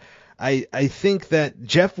 and I think that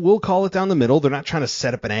Jeff will call it down the middle. They're not trying to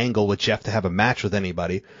set up an angle with Jeff to have a match with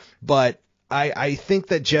anybody, but I think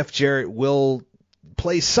that Jeff Jarrett will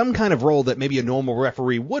play some kind of role that maybe a normal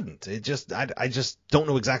referee wouldn't. I just don't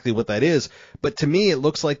know exactly what that is. But to me, it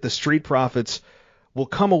looks like the Street Profits will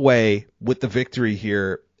come away with the victory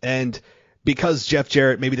here. And because Jeff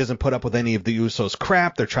Jarrett maybe doesn't put up with any of the Usos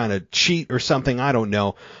crap, they're trying to cheat or something, I don't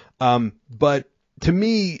know. But to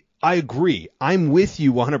me, I agree. I'm with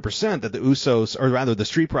you 100% that the Usos, or rather the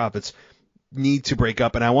Street Profits, need to break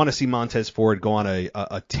up, and I want to see Montez Ford go on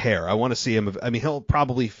a tear. I want to see him. I mean, he'll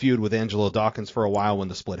probably feud with Angelo Dawkins for a while when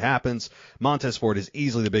the split happens. Montez Ford is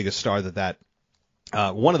easily the biggest star that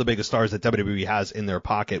one of the biggest stars that WWE has in their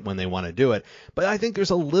pocket when they want to do it. But I think there's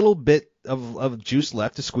a little bit of juice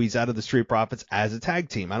left to squeeze out of the Street Profits as a tag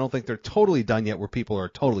team. I don't think they're totally done yet where people are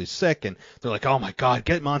totally sick and they're like, oh my God,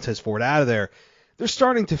 get Montez Ford out of there. They're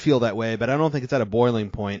starting to feel that way, but I don't think it's at a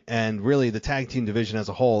boiling point. And really, the tag team division as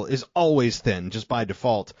a whole is always thin just by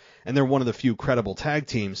default. And they're one of the few credible tag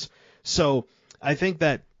teams. So I think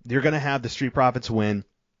that you're going to have the Street Profits win.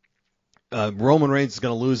 Roman Reigns is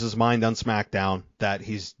going to lose his mind on SmackDown that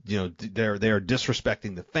he's, they're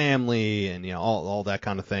disrespecting the family and, all that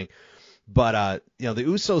kind of thing. But, the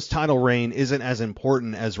Usos title reign isn't as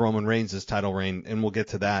important as Roman Reigns' title reign, and we'll get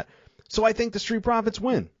to that. So I think the Street Profits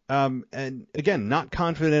win. And again, not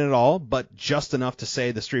confident at all, but just enough to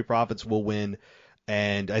say the Street Profits will win.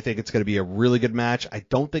 And I think it's going to be a really good match. I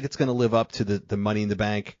don't think it's going to live up to the Money in the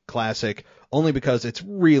Bank Classic, only because it's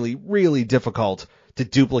really, really difficult to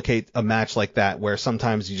duplicate a match like that, where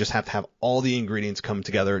sometimes you just have to have all the ingredients come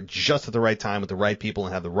together just at the right time with the right people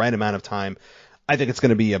and have the right amount of time. I think it's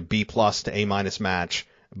going to be a B+ to A- match,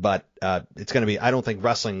 but it's going to be, I don't think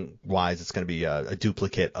wrestling wise, it's going to be a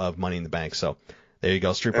duplicate of Money in the Bank. So there you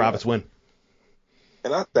go. Street Profits win.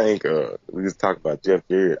 And I think we just talked about Jeff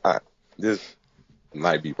Jarrett. This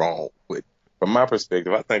might be wrong, but from my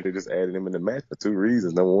perspective, I think they just added him in the match for two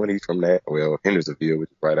reasons. Number one, he's from Hendersonville,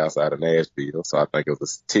 which is right outside of Nashville. So I think it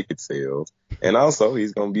was a ticket sales. And also,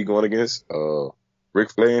 he's going to be going against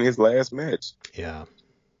Ric Flair in his last match. Yeah.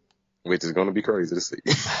 Which is going to be crazy to see.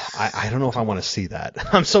 I don't know if I want to see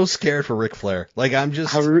that. I'm so scared for Ric Flair. Like, I'm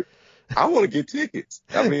just... I want to get tickets.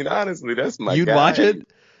 I mean, honestly, that's my You'd guy. watch it?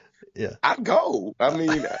 Yeah. I'd go. I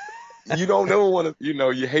mean... You don't never want to,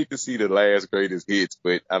 you hate to see the last greatest hits,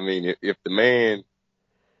 but I mean, if the man,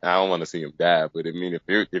 I don't want to see him die, but I mean,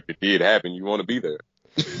 if it did happen, you want to be there.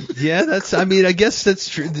 Yeah, I guess that's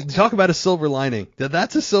true. Talk about a silver lining.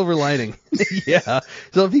 That's a silver lining. Yeah.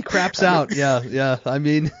 So if he craps out, yeah. I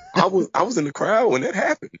mean, I was in the crowd when that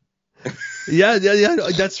happened. Yeah.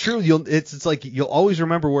 That's true. It's like you'll always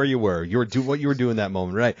remember where you were. What you were doing that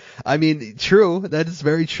moment, right? I mean, true. That is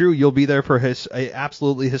very true. You'll be there for a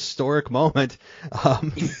absolutely historic moment.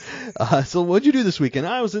 So what'd you do this weekend?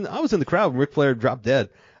 I was in the crowd when Ric Flair dropped dead.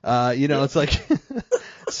 It's like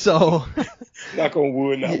so. Knock on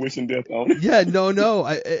wood, not wishing death on him. Yeah, no.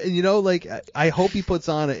 I hope he puts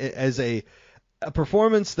on as a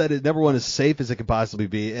performance that is, number one, as safe as it could possibly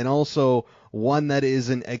be, and also one that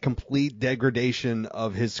isn't a complete degradation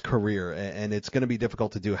of his career, and it's going to be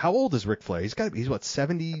difficult to do. How old is Ric Flair? He's what,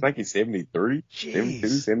 70? I think he's 73, Jeez. 72,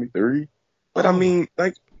 73. But I mean,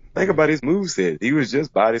 think about his moveset. He was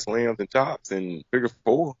just body slams and chops and figure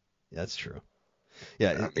four. That's true.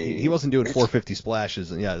 Yeah, I mean, he wasn't doing 450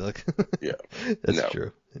 splashes, and yeah, that's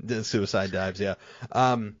true. The suicide dives, yeah.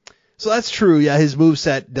 So that's true. Yeah, his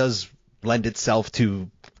moveset does lend itself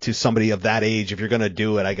to somebody of that age. If you're going to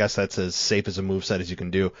do it, I guess that's as safe as a moveset as you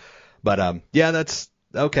can do. But that's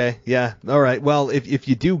okay. Yeah. All right. Well, if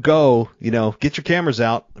you do go, get your cameras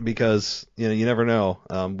out, because you never know.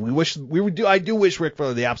 I do wish Ric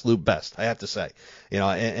Flair the absolute best, I have to say.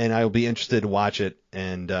 And I'll be interested to watch it,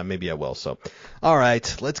 and maybe I will. So, all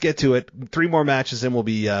right, let's get to it. 3 more matches, and we'll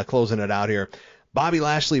be closing it out here. Bobby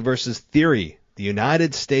Lashley versus Theory, the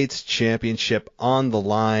United States Championship on the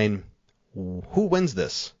line. Who wins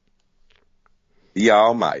this? The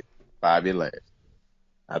Almighty, Bobby Lashley.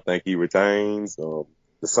 I think he retains. The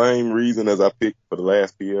same reason as I picked for the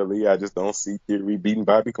last PLE, I just don't see Theory beating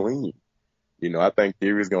Bobby clean. I think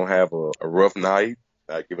Theory's going to have a rough night,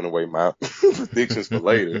 not giving away my predictions for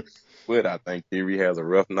later, but I think Theory has a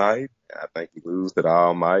rough night. I think he loses to the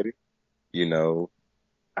Almighty.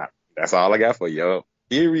 That's all I got for you.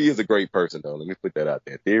 Theory is a great person, though. Let me put that out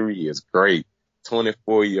there. Theory is great.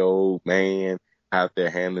 24-year-old man out there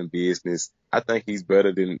handling business. I think he's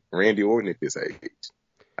better than Randy Orton at this age.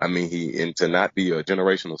 I mean, and to not be a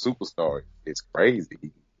generational superstar, it's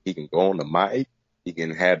crazy. He can go on the mic. He can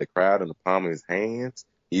have the crowd in the palm of his hands.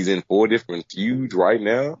 He's in 4 different feuds right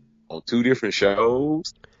now on 2 different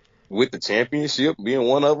shows, with the championship being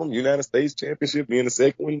one of them, United States Championship being the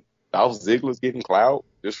second one. Dolph Ziggler's getting clout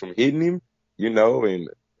just from hitting him, and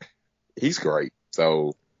he's great.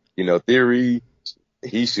 So, Theory,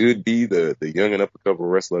 he should be the young and up-and-coming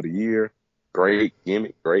wrestler of the year. Great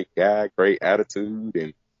gimmick, great guy, great attitude.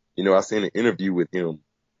 And, I seen an interview with him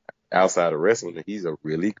outside of wrestling, and he's a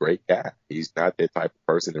really great guy. He's not that type of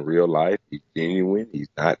person in real life. He's genuine. He's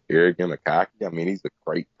not arrogant or cocky. I mean, he's a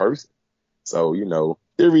great person. So,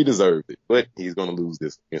 Theory deserved it, but he's going to lose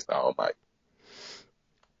this against the Almighty.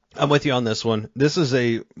 I'm with you on this one. This is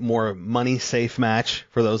a more money-safe match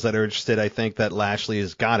for those that are interested. I think that Lashley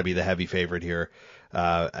has got to be the heavy favorite here.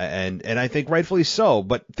 And I think rightfully so.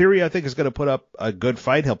 But Theory, I think, is going to put up a good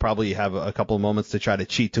fight. He'll probably have a couple of moments to try to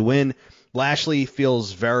cheat to win. Lashley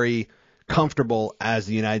feels very comfortable as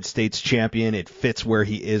the United States champion. It fits where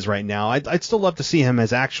he is right now. I'd still love to see him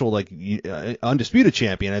as actual undisputed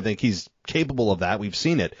champion. I think he's capable of that. We've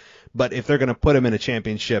seen it. But if they're going to put him in a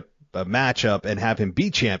championship matchup and have him be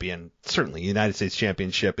champion, certainly United States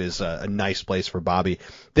Championship is a nice place for Bobby.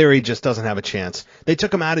 Theory just doesn't have a chance. They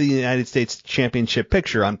took him out of the United States Championship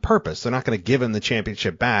picture on purpose. They're not going to give him the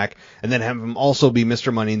championship back and then have him also be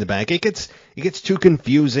Mr. Money in the Bank. It gets too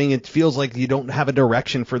confusing. It feels like you don't have a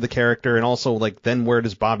direction for the character, and also like then where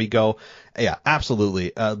does Bobby go? Yeah,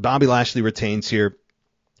 absolutely. Bobby Lashley retains here.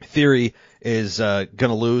 Theory is going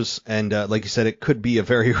to lose, and like you said, it could be a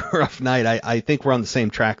very rough night. I think we're on the same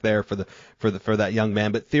track there for that young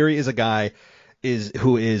man. But Theory is a guy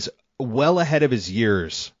who is well ahead of his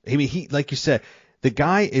years. I mean, he, like you said, the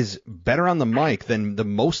guy is better on the mic than the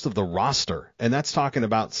most of the roster, and that's talking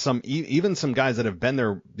about even some guys that have been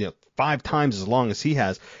there 5 times as long as he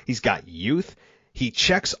has. He's got youth. He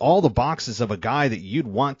checks all the boxes of a guy that you'd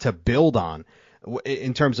want to build on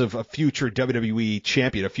in terms of a future WWE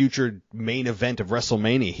champion, a future main event of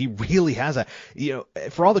WrestleMania. He really has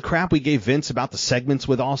for all the crap we gave Vince about the segments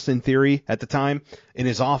with Austin Theory at the time in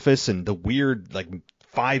his office and the weird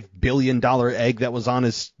 $5 billion egg that was on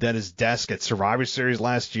his desk at Survivor Series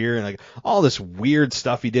last year, and all this weird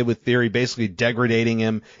stuff he did with Theory, basically degrading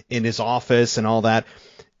him in his office and all that.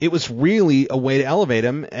 It was really a way to elevate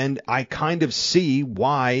him, and I kind of see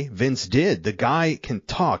why Vince did. The guy can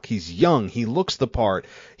talk. He's young. He looks the part.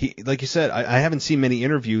 He, like you said, I haven't seen many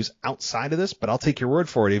interviews outside of this, but I'll take your word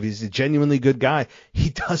for it. If he's a genuinely good guy, he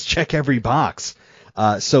does check every box.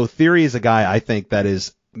 So Theory is a guy I think that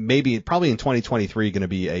is probably in 2023 going to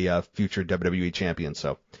be a future WWE champion.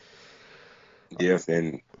 So yes,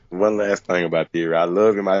 and one last thing about Theory. I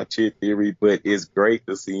love him. I cheer Theory, but it's great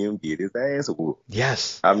to see him get his ass whooped.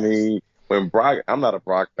 Yes. I mean, when Brock, I'm not a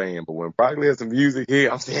Brock fan, but when Brock lets the music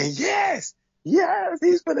hit, I'm saying, yes,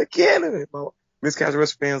 he's gonna kill him. Miss Casual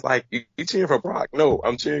fans like, you cheering for Brock? No,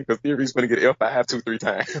 I'm cheering because Theory's gonna get F5 2-3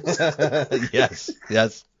 times.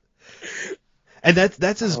 Yes. And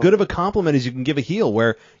that's as good of a compliment as you can give a heel,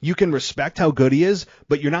 where you can respect how good he is,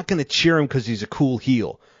 but you're not going to cheer him because he's a cool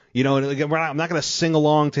heel. I'm not going to sing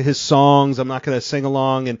along to his songs. I'm not going to sing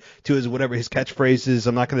along and to his catchphrases.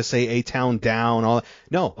 I'm not going to say A-Town down. All that.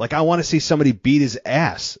 No, I want to see somebody beat his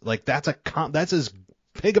ass. That's as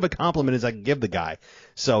big of a compliment as I can give the guy.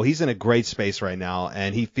 So he's in a great space right now,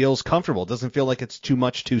 and he feels comfortable. It doesn't feel like it's too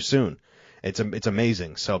much too soon. It's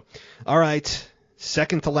amazing. So, all right,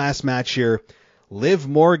 second to last match here. Liv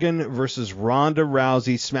Morgan versus Ronda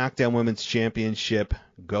Rousey, SmackDown Women's Championship.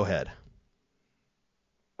 Go ahead.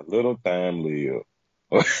 A little time, Liv.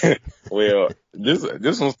 Well,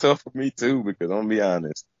 this one's tough for me too, because I'm gonna be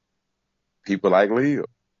honest. People like Liv,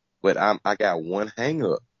 but I got one hang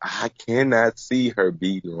up. I cannot see her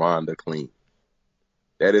beating Ronda clean.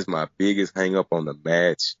 That is my biggest hang up on the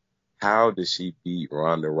match. How does she beat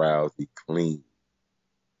Ronda Rousey clean?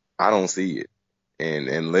 I don't see it. And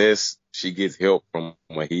unless she gets help from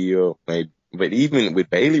a heel, maybe. But even with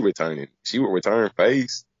Bayley returning, she would return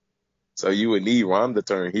face. So you would need Ronda to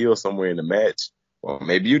turn heel somewhere in the match. Well,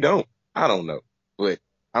 maybe you don't. I don't know. But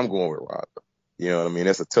I'm going with Ronda. You know what I mean?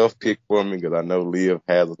 That's a tough pick for me because I know Liv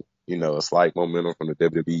has, a slight momentum from the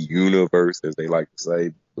WWE universe, as they like to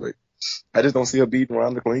say. But I just don't see her beating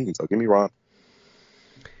Ronda clean. So give me Ronda.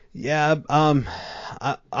 Yeah, I'm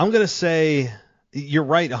going to say you're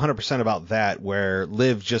right 100% about that, where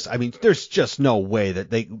Liv there's just no way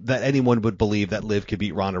that anyone would believe that Liv could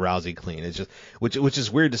beat Ronda Rousey clean. It's just, which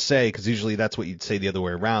is weird to say, because usually that's what you'd say the other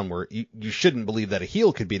way around, where you shouldn't believe that a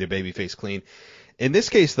heel could beat a babyface clean. In this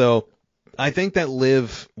case, though, I think that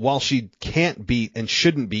Liv, while she can't beat and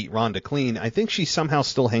shouldn't beat Ronda clean, I think she somehow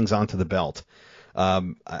still hangs on to the belt.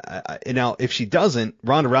 Now, if she doesn't,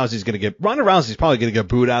 Ronda Rousey's probably going to get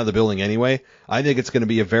booed out of the building anyway. I think it's going to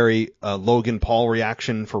be a very Logan Paul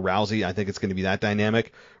reaction for Rousey. I think it's going to be that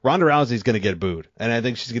dynamic. Ronda Rousey's going to get booed, and I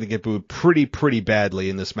think she's going to get booed pretty badly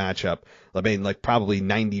in this matchup. I mean, probably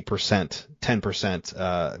 90%,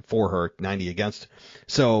 10% for her, 90 against.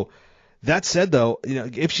 So that said, though,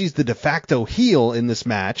 if she's the de facto heel in this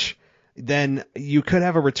match, then you could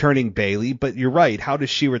have a returning Bayley, but you're right. How does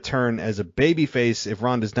she return as a babyface if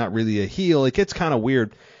Ronda's not really a heel? It gets kind of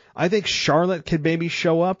weird. I think Charlotte could maybe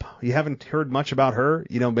show up. You haven't heard much about her.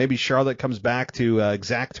 Maybe Charlotte comes back to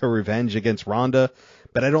exact her revenge against Ronda,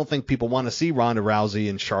 but I don't think people want to see Ronda Rousey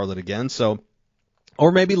and Charlotte again. So,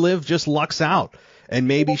 or maybe Liv just lucks out and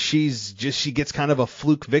maybe she gets kind of a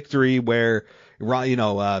fluke victory where, I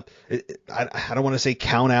don't want to say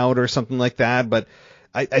count out or something like that, but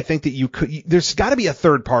I think that there's got to be a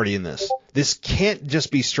third party in this. This can't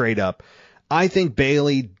just be straight up. I think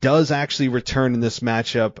Bayley does actually return in this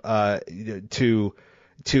matchup to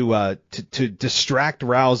distract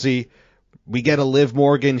Rousey. We get a Liv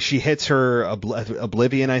Morgan. She hits her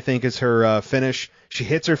Oblivion, I think, is her finish. She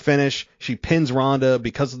hits her finish. She pins Ronda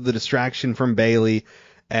because of the distraction from Bayley,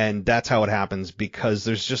 and that's how it happens because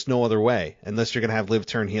there's just no other way unless you're going to have Liv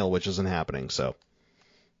turn heel, which isn't happening. So,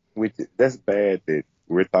 that's bad that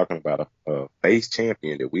we're talking about a face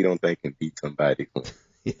champion that we don't think can beat somebody.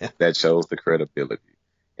 Yeah. That shows the credibility.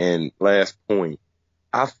 And last point,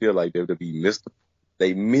 I feel like WWE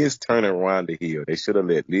missed turning Ronda heel. They should have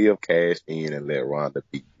let Liv cash in and let Ronda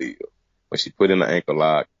beat Liv. When she put in the ankle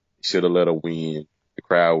lock, should have let her win. The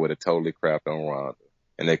crowd would have totally crapped on Ronda,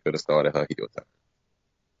 and they could have started her heel turn.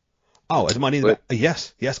 Oh, it's Money in the Bank.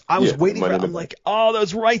 Yes. I was waiting for it. I'm like, oh, that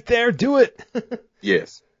was right there. Do it.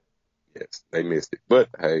 Yes, they missed it. But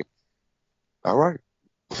hey, all right.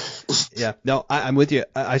 Yeah, no, I'm with you.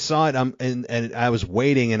 I saw it, and I was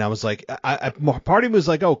waiting, and I was like, part of me was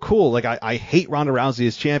like, oh, cool. Like, I hate Ronda Rousey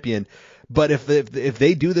as champion, but if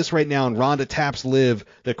they do this right now and Ronda taps Liv,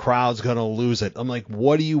 the crowd's gonna lose it. I'm like,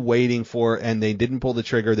 what are you waiting for? And they didn't pull the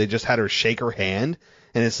trigger. They just had her shake her hand,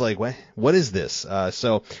 and it's like, what is this?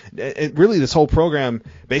 So really, this whole program,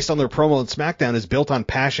 based on their promo on SmackDown, is built on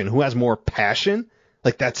passion. Who has more passion?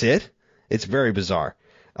 Like, that's it. It's very bizarre.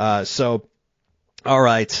 So, all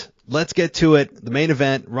right. Let's get to it. The main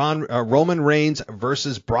event, Roman Reigns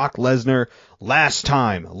versus Brock Lesnar. Last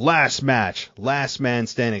match, last man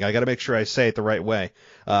standing. I got to make sure I say it the right way.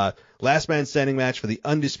 Last man standing match for the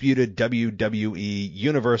undisputed WWE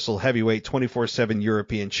Universal Heavyweight 24/7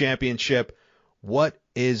 European Championship. What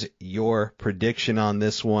is your prediction on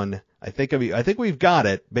this one? I think we've got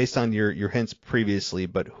it based on your hints previously,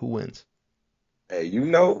 but who wins? Hey,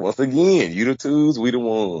 once again, you the twos, we the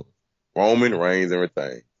ones. Roman Reigns and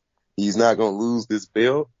everything. He's not going to lose this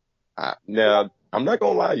belt. Now, I'm not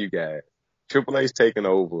going to lie, you guys. Triple H taking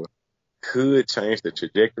over could change the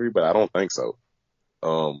trajectory, but I don't think so.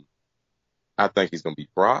 I think he's going to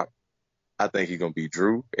beat Brock. I think he's going to beat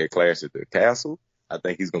Drew at Clash at the Castle. I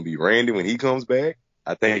think he's going to beat Randy when he comes back.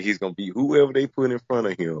 I think he's going to beat whoever they put in front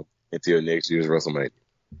of him until next year's WrestleMania.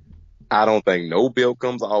 I don't think no belt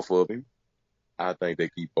comes off of him. I think they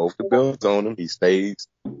keep both the belts on him. He stays,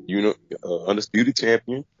 undisputed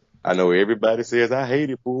champion. I know everybody says, I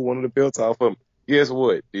hate it, pull one of the belts off of him. Guess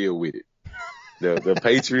what? Deal with it. The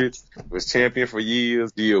Patriots was champion for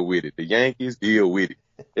years. Deal with it. The Yankees, deal with it.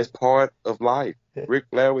 It's part of life. Ric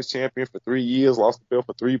Flair was champion for 3 years, lost the belt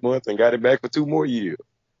for 3 months, and got it back for 2 more years.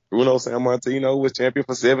 Bruno Sammartino was champion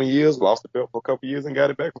for 7 years, lost the belt for a couple years, and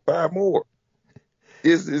got it back for 5 more.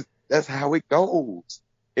 That's how it goes.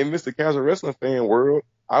 In Mr. Casual Wrestling fan world,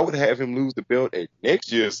 I would have him lose the belt at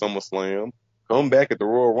next year's SummerSlam, come back at the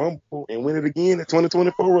Royal Rumble, and win it again at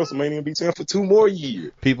 2024 WrestleMania and be champ for 2 more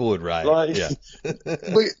years. People would riot. Yeah.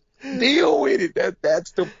 But deal with it.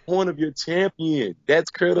 That's the point of your champion. That's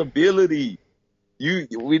credibility. We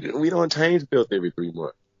don't change belts every 3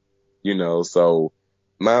 months. So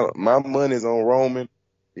my money's on Roman.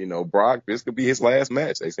 Brock, this could be his last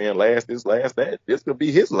match. They saying this could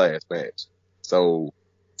be his last match. So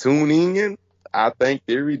tune in. I think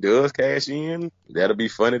Theory does cash in. That'll be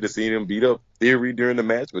funny to see them beat up Theory during the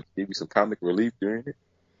match, but give you some comic relief during it.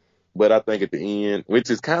 But I think at the end, which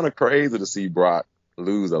is kind of crazy to see Brock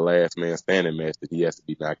lose a last man standing match that he has to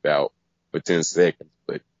be knocked out for 10 seconds.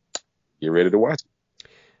 But get ready to watch it.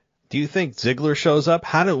 Do you think Ziggler shows up?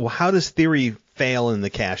 How does Theory fail in the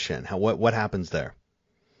cash in? What happens there?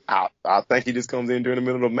 I think he just comes in during the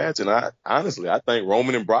middle of the match, and I think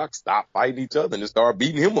Roman and Brock stop fighting each other and just start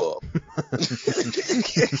beating him up.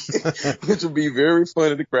 Which would be very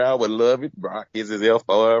funny. The crowd would love it. Brock hits his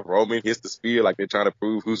L5, Roman hits the spear like they're trying to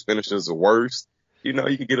prove whose finishers are worse. You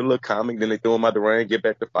could get a little comic, then they throw him out the ring, get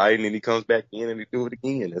back to fighting, and he comes back in and they do it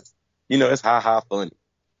again. It's high funny.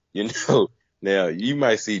 Now you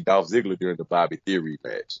might see Dolph Ziggler during the Bobby Theory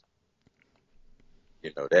match.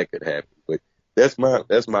 That could happen, but that's my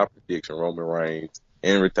prediction. Roman Reigns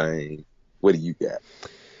and retain. What do you got?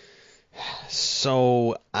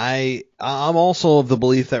 So I'm also of the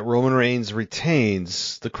belief that Roman Reigns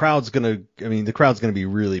retains. The crowd's gonna be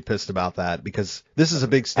really pissed about that because this is a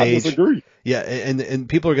big stage. I disagree. Yeah, and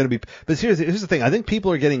people are gonna be. But here's the thing. I think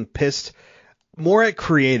people are getting pissed more at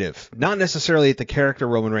creative, not necessarily at the character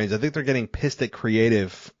Roman Reigns. I think they're getting pissed at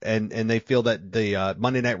creative, and they feel that the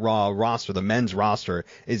Monday Night Raw roster, the men's roster,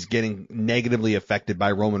 is getting negatively affected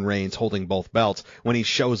by Roman Reigns holding both belts when he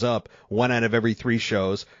shows up 1 out of every 3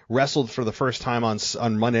 shows, wrestled for the first time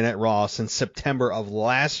on Monday Night Raw since September of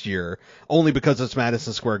last year, only because it's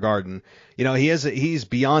Madison Square Garden. You know, he's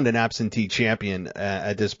beyond an absentee champion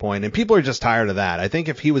at this point, and people are just tired of that. I think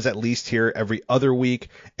if he was at least here every other week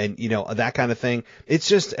and, you know, that kind of thing, it's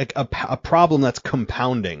just a problem that's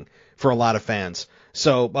compounding for a lot of fans.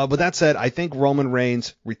 So, with that said, I think Roman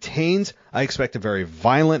Reigns retains. I expect a very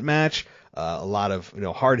violent match, a lot of, you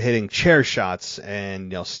know, hard-hitting chair shots and,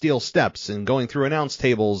 you know, steel steps and going through announce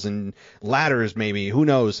tables and ladders maybe, who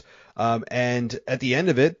knows. And at the end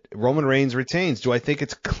of it, Roman Reigns retains. Do I think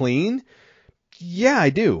it's clean? Yeah, I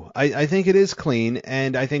do. I think it is clean,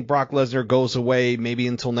 and I think Brock Lesnar goes away maybe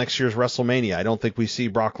until next year's WrestleMania. I don't think we see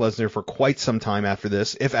Brock Lesnar for quite some time after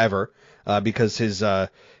this, if ever, because his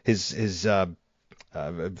friend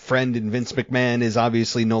in Vince McMahon is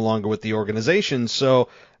obviously no longer with the organization. So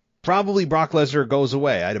probably Brock Lesnar goes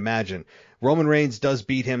away, I'd imagine. Roman Reigns does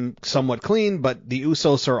beat him somewhat clean, but the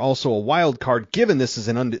Usos are also a wild card. Given this is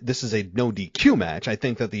a no DQ match, I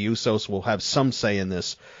think that the Usos will have some say in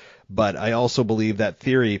this. But I also believe that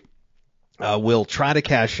Theory will try to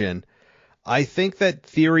cash in. I think that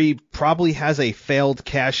Theory probably has a failed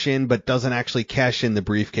cash in, but doesn't actually cash in the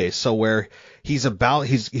briefcase. So where he's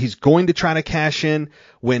going to try to cash in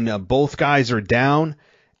when both guys are down,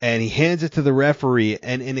 and he hands it to the referee,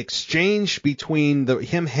 and in exchange between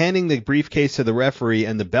him handing the briefcase to the referee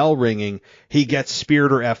and the bell ringing, he gets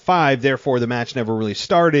speared or F5, therefore the match never really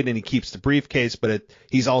started, and he keeps the briefcase, but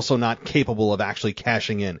he's also not capable of actually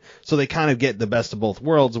cashing in. So they kind of get the best of both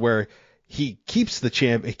worlds, where he keeps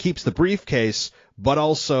the briefcase, but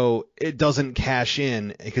also it doesn't cash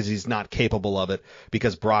in because he's not capable of it,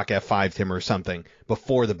 because Brock F5'd him or something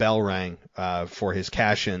before the bell rang for his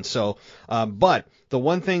cash in. So, but the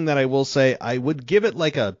one thing that I will say, I would give it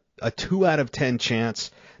like a 2 out of 10 chance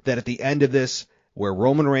that at the end of this, where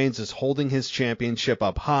Roman Reigns is holding his championship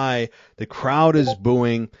up high, the crowd is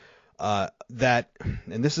booing, and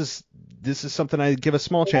this is something I give a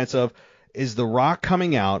small chance of, is The Rock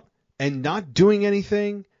coming out and not doing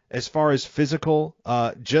anything as far as physical,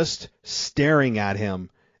 just staring at him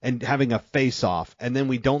and having a face-off. And then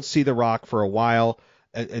we don't see The Rock for a while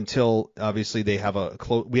until, obviously, they have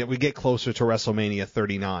we get closer to WrestleMania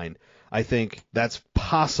 39. I think that's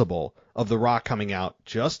possible, of The Rock coming out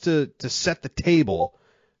just to set the table,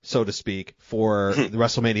 so to speak, for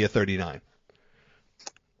WrestleMania 39.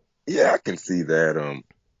 Yeah, I can see that.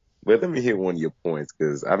 But let me hit one of your points,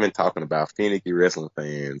 because I've been talking about finicky wrestling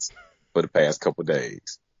fans for the past couple of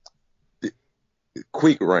days.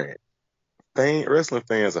 Quick rant. Wrestling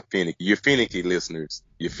fans are finicky. You're finicky, listeners.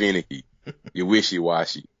 You're finicky. You're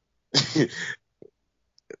wishy-washy.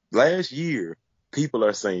 Last year, people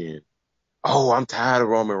are saying, oh, I'm tired of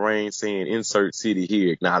Roman Reigns saying, insert city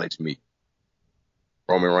here, acknowledge me.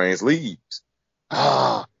 Roman Reigns leaves.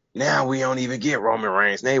 Now we don't even get Roman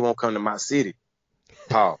Reigns. They won't come to my city.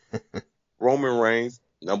 Roman Reigns,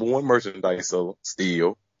 #1 merchandise seller,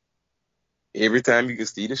 still. Every time you can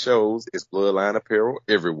see the shows, it's Bloodline apparel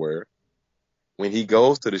everywhere. When he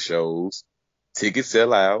goes to the shows, tickets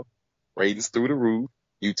sell out, ratings through the roof.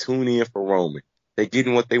 You tune in for Roman. They're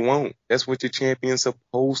getting what they want. That's what your champion's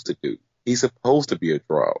supposed to do. He's supposed to be a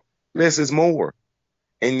draw. Less is more.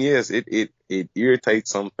 And yes, it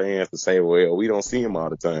irritates some fans to say, well, we don't see him all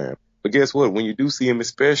the time. But guess what? When you do see him, it's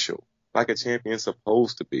special, like a champion's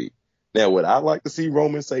supposed to be. Now, would I like to see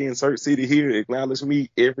Roman say, insert city here, acknowledge me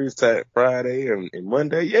every Friday and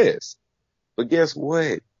Monday? Yes. But guess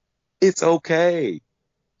what? It's okay.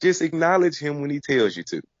 Just acknowledge him when he tells you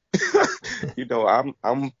to. You know,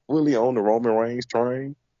 I'm fully on the Roman Reigns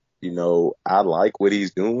train. You know, I like what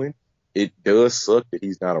he's doing. It does suck that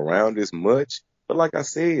he's not around as much. But like I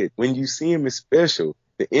said, when you see him, it's special.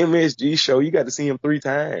 The MSG show, you got to see him 3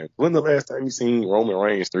 times. When the last time you seen Roman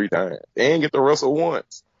Reigns 3 times? They ain't get to wrestle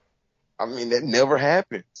once. I mean, that never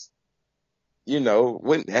happens. You know,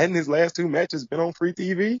 hadn't his last 2 matches been on free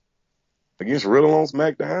TV? Against Riddle on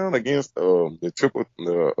SmackDown, against the triple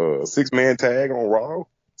 6-man tag on Raw.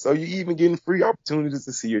 So you're even getting free opportunities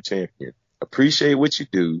to see your champion. Appreciate what you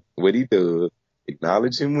do, what he does.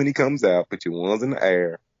 Acknowledge him when he comes out. Put your ones in the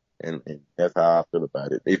air. And that's how I feel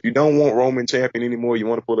about it. If you don't want Roman champion anymore, you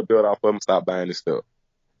want to pull the belt off of him, stop buying his stuff.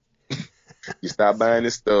 You stop buying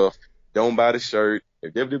his stuff. Don't buy the shirt.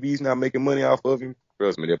 If WWE's not making money off of him,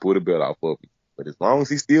 trust me, they'll pull the belt off of him. But as long as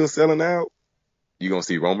he's still selling out, you're going to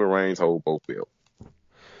see Roman Reigns hold both belts.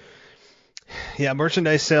 Yeah,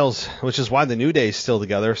 merchandise sales, which is why the New Day is still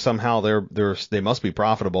together. Somehow they must be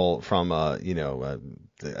profitable from a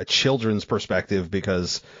children's perspective,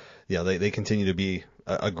 because they continue to be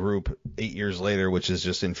a group 8 years later, which is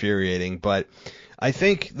just infuriating. But I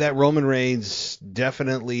think that Roman Reigns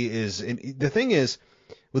definitely is. The thing is,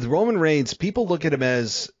 with Roman Reigns, people look at him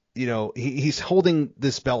as, he's holding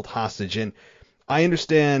this belt hostage, and I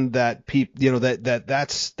understand that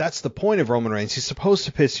that's the point of Roman Reigns. He's supposed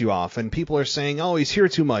to piss you off, and people are saying, "Oh, he's here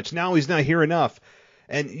too much. Now he's not here enough."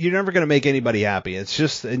 And you're never going to make anybody happy. It's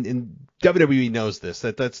just, and WWE knows this,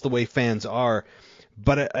 that's the way fans are.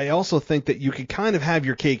 But I also think that you could kind of have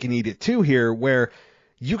your cake and eat it too here, where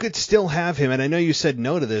you could still have him, and I know you said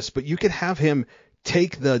no to this, but you could have him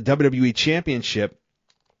take the WWE Championship,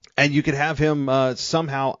 and you could have him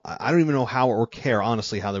somehow, I don't even know how or care,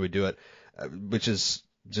 honestly, how they would do it, which is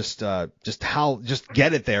just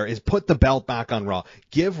get it there, is put the belt back on Raw.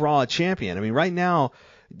 Give Raw a champion. I mean, right now,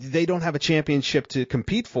 they don't have a championship to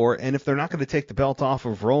compete for, and if they're not going to take the belt off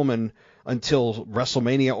of Roman until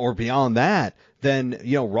WrestleMania or beyond that, then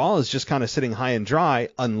Raw is just kind of sitting high and dry,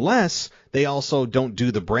 unless they also don't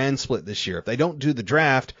do the brand split this year. If they don't do the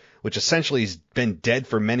draft, which essentially has been dead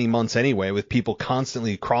for many months anyway, with people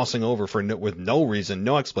constantly crossing over with no reason,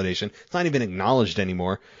 no explanation, it's not even acknowledged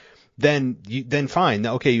anymore, then fine.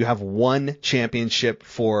 Okay, you have one championship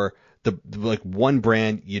for the one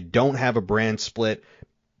brand. You don't have a brand split.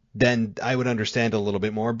 Then I would understand a little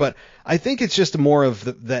bit more. But I think it's just more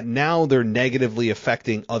of that now they're negatively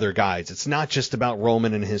affecting other guys. It's not just about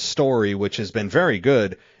Roman and his story, which has been very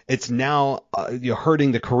good. It's now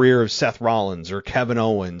hurting the career of Seth Rollins or Kevin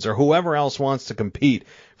Owens or whoever else wants to compete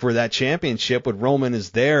for that championship, when Roman is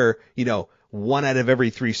there, 1 out of every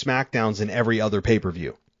 3 SmackDowns in every other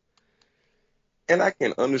pay-per-view. And I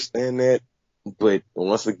can understand that, but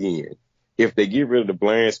once again, if they get rid of the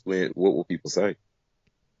brand split, what will people say?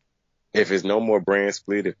 If it's no more brand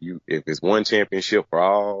split, if it's one championship for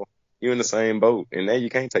all, you're in the same boat, and now you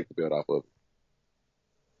can't take the belt off of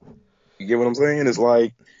it. You get what I'm saying? It's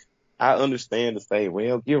like, I understand to say,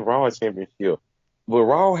 well, give Raw a championship, but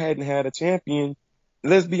Raw hadn't had a champion.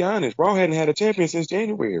 Let's be honest, Raw hadn't had a champion since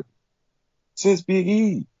January, since Big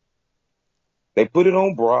E. They put it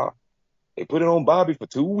on Brock. They put it on Bobby for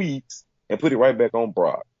 2 weeks and put it right back on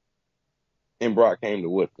Brock. And Brock came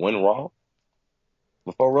to one Raw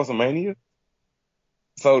before WrestleMania?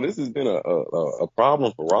 So this has been a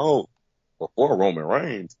problem for Raw before Roman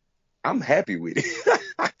Reigns. I'm happy with it.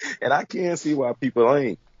 And I can't see why people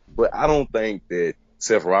ain't. But I don't think that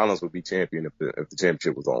Seth Rollins would be champion if the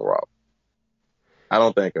championship was on Raw. I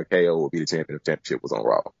don't think a KO would be the champion if the championship was on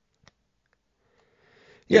Raw.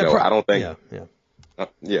 I don't think...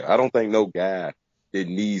 I don't think no guy that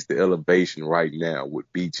needs the elevation right now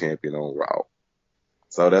would be champion on Raw.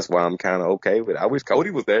 So that's why I'm kind of okay with it. I wish Cody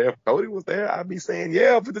was there. If Cody was there, I'd be saying,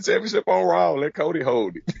 yeah, put the championship on Raw. Let Cody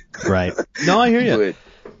hold it. Right. No, I hear you. But,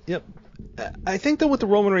 yep. I think that with the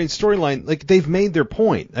Roman Reigns storyline, they've made their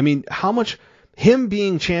point. I mean, how much him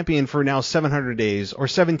being champion for now 700 days or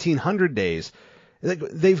 1,700 days,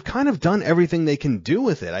 they've kind of done everything they can do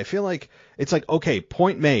with it. I feel like it's like, okay,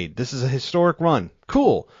 point made. This is a historic run.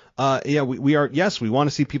 Cool. We are, yes, we want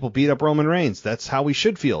to see people beat up Roman Reigns. That's how we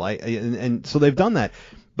should feel. And so they've done that.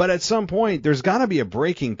 But at some point, there's got to be a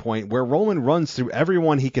breaking point where Roman runs through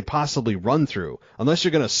everyone he could possibly run through, unless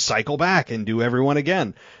you're going to cycle back and do everyone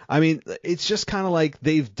again. I mean, it's just kind of like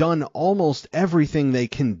they've done almost everything they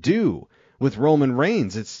can do with Roman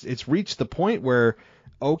Reigns. It's reached the point where,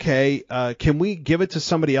 okay, can we give it to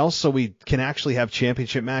somebody else so we can actually have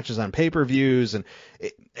championship matches on pay-per-views? And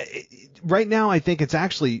right now, I think it's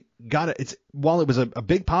actually while it was a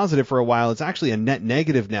big positive for a while, it's actually a net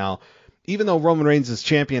negative now. Even though Roman Reigns is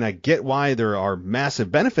champion, I get why there are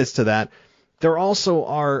massive benefits to that. There also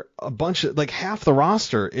are a bunch of, half the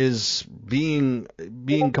roster is being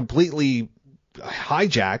completely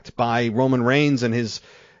hijacked by Roman Reigns and his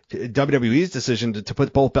WWE's decision to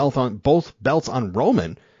put both belts on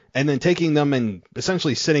Roman, and then taking them and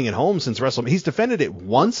essentially sitting at home since WrestleMania. He's defended it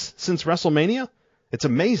once since WrestleMania. It's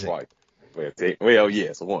amazing. Right. Well,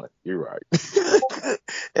 yes, one. You're right.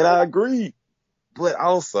 And I agree. But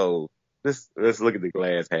also, let's look at the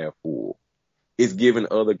glass half full. It's giving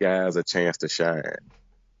other guys a chance to shine.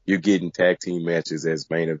 You're getting tag team matches as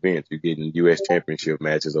main events. You're getting U.S. championship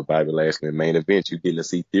matches or Bobby Lashley in main events. You're getting to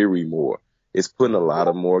see Theory more. It's putting a lot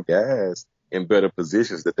of more guys in better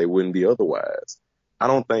positions that they wouldn't be otherwise. I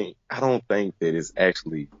don't think that it's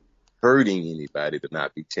actually hurting anybody to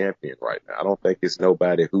not be champion right now. I don't think it's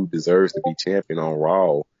nobody who deserves to be champion on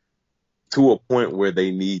Raw to a point where they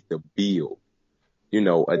need to build.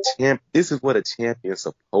 This is what a champion's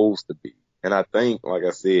supposed to be. And I think, like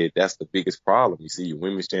I said, that's the biggest problem. You see, your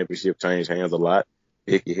women's championship changed hands a lot.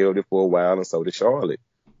 Becky held it for a while, and so did Charlotte.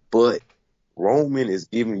 But Roman is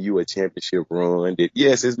giving you a championship run that,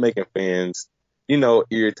 yes, it's making fans,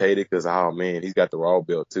 irritated because, oh, man, he's got the Raw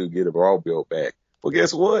belt, too. Get the Raw belt back. Well,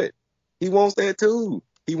 guess what? He wants that, too.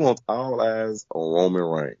 He wants all eyes on Roman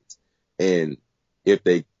Reigns. And if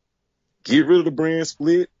they get rid of the brand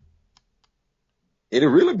split, it'll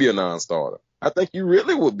really be a non-starter. I think you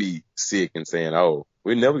really would be sick and saying, oh,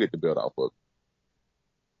 we'll never get the belt off of it.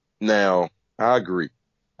 Now, I agree.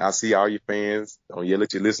 I see all your fans. Don't yell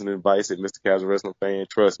at your listening advice at Mr. Casual Wrestling Fan.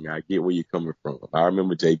 Trust me, I get where you're coming from. I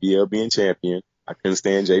remember JBL being champion. I couldn't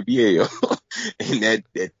stand JBL. And that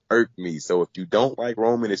irked me. So if you don't like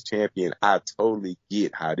Roman as champion, I totally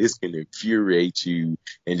get how this can infuriate you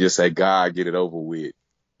and just say, God, get it over with.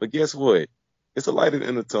 But guess what? It's a light at the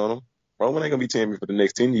end of the tunnel. Roman ain't going to be champion for the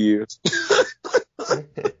next 10 years.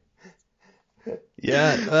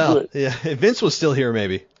 Yeah, well, yeah. If Vince was still here,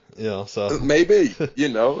 maybe. So maybe,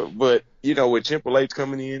 but with Triple H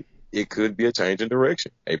coming in, it could be a change in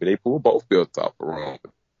direction. Maybe they pull both belts off of Roman.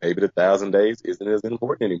 Maybe the 1,000 days isn't as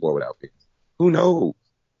important anymore without Vince. Who knows?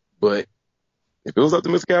 But if it was up to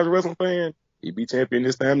Mr. Casual Wrestling Fan, he'd be champion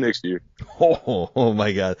this time next year. Oh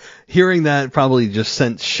my God. Hearing that probably just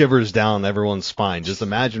sent shivers down everyone's spine. Just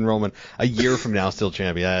imagine Roman a year from now still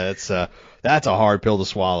champion. That's a hard pill to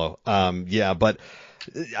swallow. But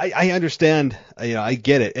I understand, I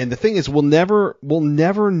get it. And the thing is, we'll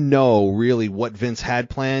never know really what Vince had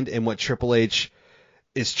planned and what Triple H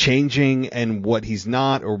is changing and what he's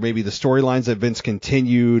not, or maybe the storylines that Vince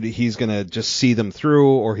continued, he's going to just see them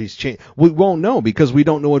through, or he's changed. We won't know because we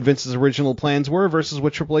don't know what Vince's original plans were versus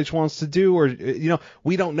what Triple H wants to do, or,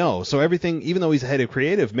 we don't know. So everything, even though he's the head of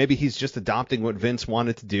creative, maybe he's just adopting what Vince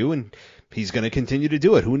wanted to do and he's going to continue to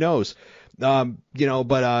do it. Who knows? Look,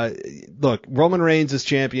 Roman Reigns as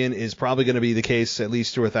champion is probably going to be the case at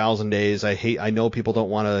least through 1,000 days. I know people don't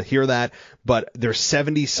want to hear that, but they're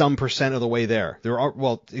 70% of the way there.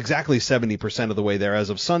 Exactly 70% of the way there. As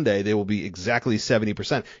of Sunday, they will be exactly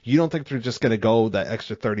 70%. You don't think they're just going to go that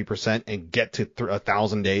extra 30% and get to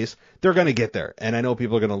 1,000 days? They're going to get there. And I know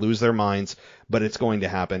people are going to lose their minds, but it's going to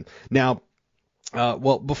happen. Now,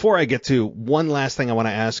 before I get to one last thing I want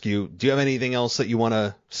to ask you, do you have anything else that you want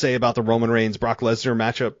to say about the Roman Reigns-Brock Lesnar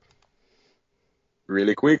matchup?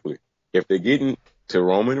 Really quickly, if they're getting to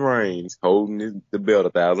Roman Reigns holding the belt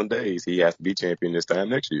 1,000 days, he has to be champion this time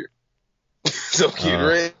next year. So get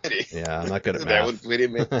ready. Yeah, I'm not good at math. That would put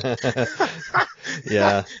him in.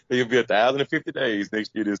 Yeah. He'll be 1,050 days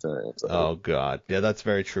next year this time. So. Oh, God. Yeah, that's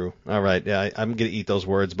very true. All right. Yeah, I'm going to eat those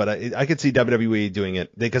words, but I could see WWE doing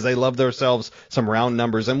it because they love themselves some round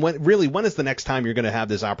numbers. And when is the next time you're going to have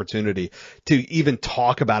this opportunity to even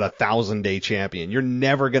talk about a 1,000-day champion? You're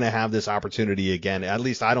never going to have this opportunity again. At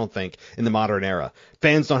least I don't think in the modern era.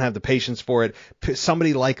 Fans don't have the patience for it.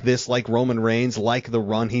 Somebody like this, like Roman Reigns, like the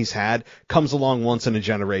run he's had, comes along once in a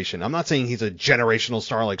generation. I'm not saying he's a generational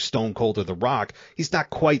star like Stone Cold or The Rock. He's not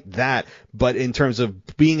quite that, but in terms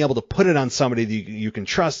of being able to put it on somebody that you can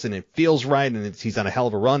trust and it feels right and he's on a hell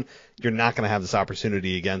of a run, you're not going to have this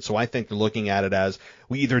opportunity again. So I think they're looking at it as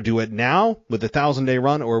we either do it now with the 1,000-day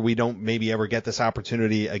run or we don't maybe ever get this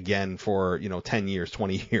opportunity again for, 10 years,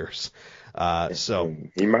 20 years. So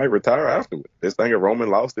he might retire afterward. This thing of Roman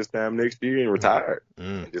lost this time next year and retired.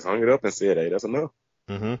 And just hung it up and said, hey, that's enough.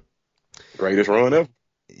 Mm-hmm. Greatest run ever.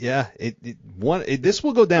 Yeah, this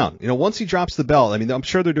will go down. Once he drops the belt, I mean, I'm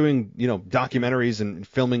sure they're doing, documentaries and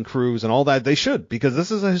filming crews and all that. They should, because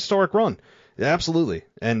this is a historic run. Absolutely.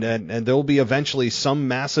 And there will be eventually some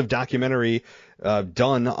massive documentary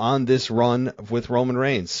done on this run with Roman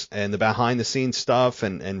Reigns and the behind the scenes stuff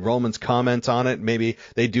and Roman's comments on it. Maybe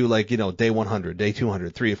they do day 100, day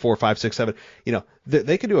 200, 3, 4, 5, 6, 7.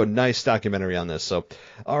 They could do a nice documentary on this. So,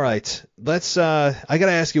 all right, I got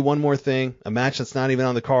to ask you one more thing, a match that's not even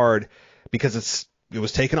on the card because it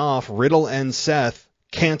was taken off. Riddle and Seth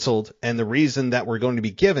canceled, and the reason that we're going to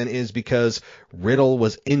be given is because Riddle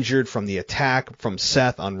was injured from the attack from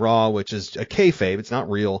Seth on Raw, which is a kayfabe. It's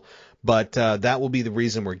not real, but that will be the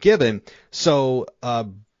reason we're given. So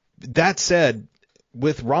that said,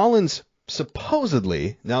 with Rollins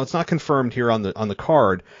supposedly, now it's not confirmed here on the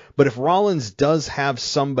card, but if Rollins does have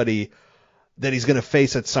somebody that he's going to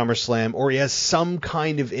face at SummerSlam, or he has some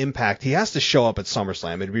kind of impact, he has to show up at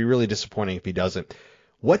SummerSlam. It'd be really disappointing if he doesn't.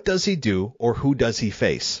 What does he do, or who does he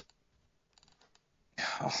face?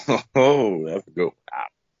 Oh, that's a good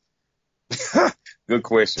one. Good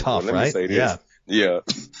question. Tough, let right? me say this. Yeah.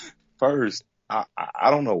 First, I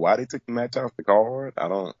don't know why they took the match off the card. I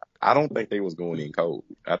don't think they was going in cold.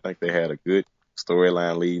 I think they had a good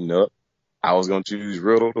storyline leading up. I was going to choose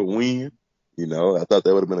Riddle to win. You know, I thought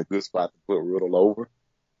that would have been a good spot to put Riddle over.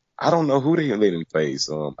 I don't know who they let him face.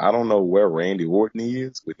 I don't know where Randy Orton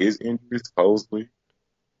is with his injuries, supposedly.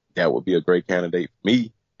 That would be a great candidate for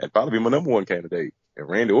me. That'd probably be my number one candidate. If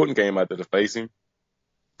Randy Orton came out there to face him,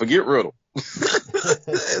 forget Riddle.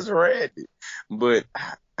 It's Randy. But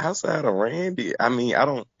outside of Randy, I mean,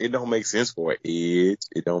 it don't make sense for Edge.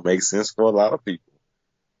 It don't make sense for a lot of people.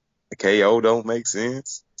 The KO don't make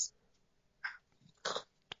sense.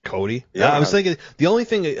 Cody? Yeah. I was thinking the only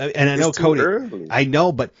thing, and I know Cody, early. I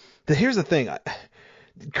know, but here's the thing.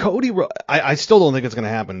 Cody, I still don't think it's going to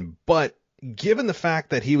happen, but given the fact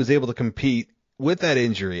that he was able to compete with that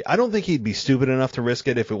injury, I don't think he'd be stupid enough to risk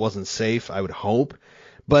it if it wasn't safe, I would hope.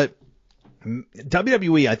 But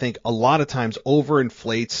WWE, I think, a lot of times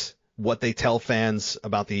overinflates what they tell fans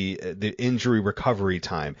about the injury recovery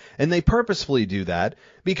time. And they purposefully do that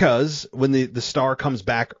because when the star comes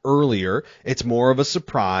back earlier, it's more of a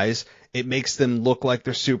surprise. It makes them look like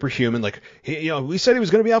they're superhuman. Like, we said he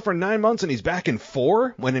was going to be out for 9 months and he's back in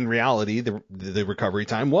 4, when in reality, the recovery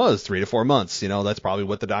time was 3 to 4 months. That's probably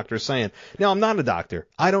what the doctor's saying. Now, I'm not a doctor.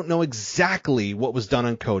 I don't know exactly what was done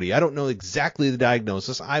on Cody. I don't know exactly the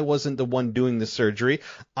diagnosis. I wasn't the one doing the surgery.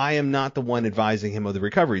 I am not the one advising him of the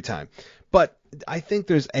recovery time. But I think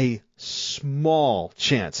there's a small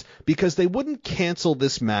chance because they wouldn't cancel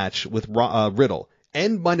this match with Riddle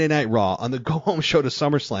and Monday Night Raw on the go-home show to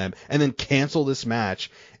SummerSlam and then cancel this match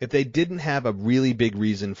if they didn't have a really big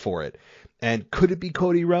reason for it. And could it be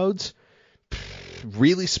Cody Rhodes?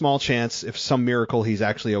 Really small chance. If some miracle he's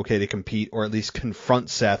actually okay to compete or at least confront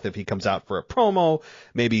Seth if he comes out for a promo.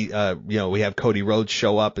 Maybe, we have Cody Rhodes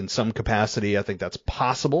show up in some capacity. I think that's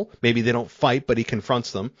possible. Maybe they don't fight, but he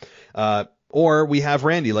confronts them. Or we have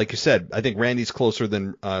Randy, like you said. I think Randy's closer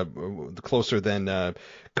than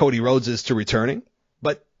Cody Rhodes is to returning.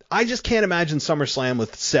 But I just can't imagine SummerSlam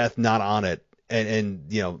with Seth not on it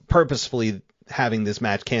and purposefully having this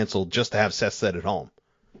match canceled just to have Seth sit at home.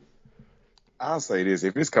 I'll say this.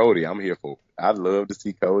 If it's Cody, I'm here for it. I'd love to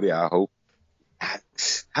see Cody. I hope.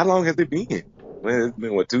 How long has it been? Well, it's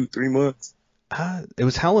been, 2-3 months? It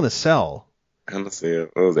was Hell in a Cell. Hell in a Cell.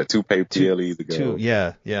 What was that, 2 PLEs ago?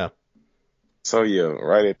 Yeah. So, yeah,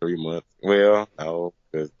 right at 3 months. Well, no,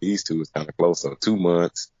 because these two is kind of close. So 2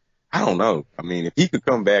 months. I don't know. I mean, if he could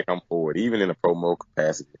come back, I'm for it. Even in a promo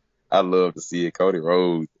capacity, I'd love to see it. Cody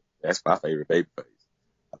Rhodes, that's my favorite babyface.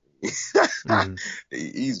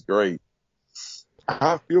 He's great.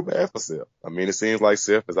 I feel bad for Seth. I mean, it seems like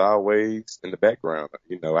Seth is always in the background.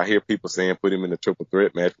 I hear people saying put him in a triple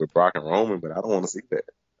threat match with Brock and Roman, but I don't want to see that.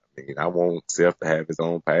 I mean, I want Seth to have his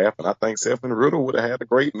own path, and I think Seth and Riddle would have had a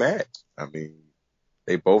great match. I mean,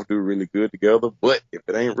 they both do really good together, but if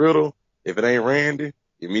it ain't Riddle, if it ain't Randy,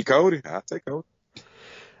 give me Cody. I'll take Cody.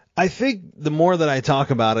 I think the more that I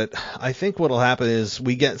talk about it, I think what'll happen is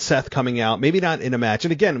we get Seth coming out, maybe not in a match.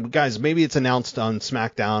 And again, guys, maybe it's announced on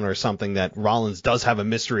SmackDown or something that Rollins does have a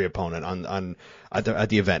mystery opponent at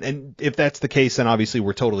the event. And if that's the case, then obviously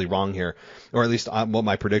we're totally wrong here, or at least what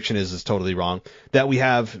my prediction is totally wrong. That we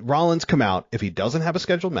have Rollins come out. If he doesn't have a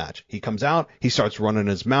scheduled match, he comes out, he starts running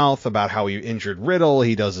his mouth about how he injured Riddle.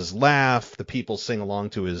 He does his laugh. The people sing along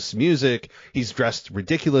to his music. He's dressed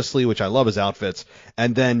ridiculously, which I love his outfits.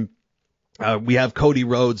 And then we have Cody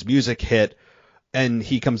Rhodes' music hit, and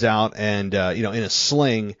he comes out and, in a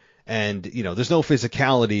sling, and, there's no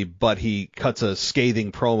physicality, but he cuts a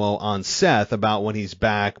scathing promo on Seth about when he's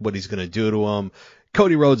back, what he's going to do to him.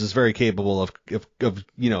 Cody Rhodes is very capable of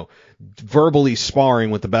verbally sparring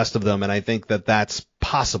with the best of them, and I think that that's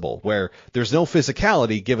possible, where there's no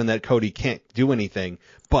physicality given that Cody can't do anything,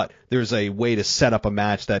 but there's a way to set up a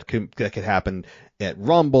match that could happen at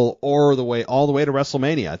Rumble or all the way to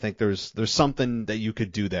WrestleMania. I think there's something that you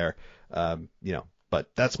could do there, but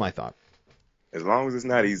that's my thought. As long as it's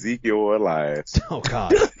not Ezekiel or Elias. Oh,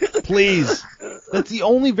 God. Please. That's the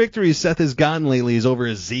only victory Seth has gotten lately is over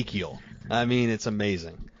Ezekiel. I mean, it's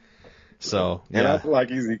amazing. So, yeah. And I like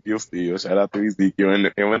Ezekiel still. Shout out to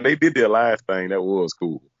Ezekiel. And when they did the Elias thing, that was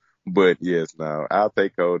cool. But, yes, no, I'll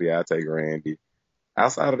take Cody. I'll take Randy.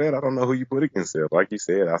 Outside of that, I don't know who you put against Seth. Like you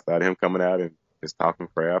said, outside of him coming out and just talking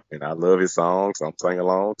crap, and I love his songs, so I'm singing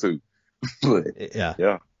along, too. But,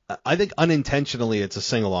 yeah. I think unintentionally it's a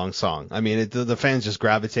sing-along song. I mean, the fans just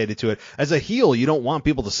gravitated to it. As a heel, you don't want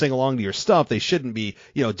people to sing along to your stuff. They shouldn't be,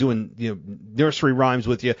 doing, nursery rhymes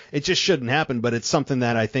with you. It just shouldn't happen, but it's something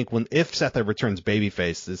that I think if Seth ever turns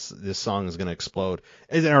babyface, this song is going to explode.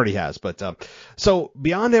 It already has, but, so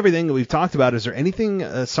beyond everything that we've talked about, is there anything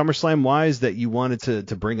SummerSlam-wise that you wanted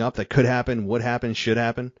to bring up that could happen, would happen, should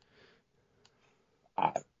happen?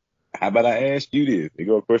 How about I ask you this? They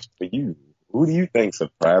go a question for you. Who do you think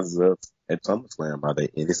surprises us at SummerSlam? Are there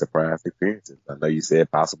any surprise appearances? I know you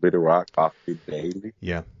said possibly The Rock, possibly Bayley.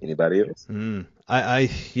 Yeah. Anybody else?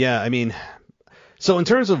 I mean, so in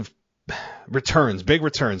terms of returns,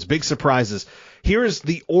 big surprises, here's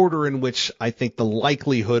the order in which I think the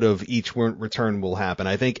likelihood of each return will happen.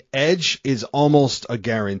 I think Edge is almost a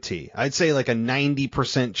guarantee. I'd say like a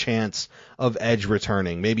 90% chance of Edge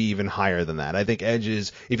returning, maybe even higher than that. I think Edge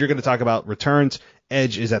is, if you're going to talk about returns,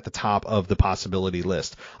 Edge is at the top of the possibility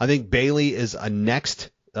list. I think Bayley is a next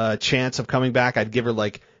chance of coming back. I'd give her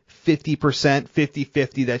like 50%,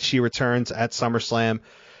 50-50 that she returns at SummerSlam.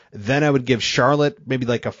 Then I would give Charlotte maybe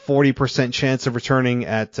like a 40% chance of returning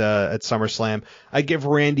at SummerSlam. I'd give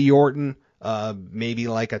Randy Orton maybe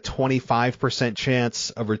like a 25% chance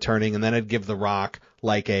of returning, and then I'd give The Rock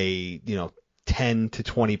like a 10 to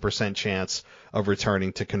 20% chance of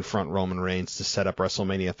returning to confront Roman Reigns to set up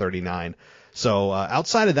WrestleMania 39. So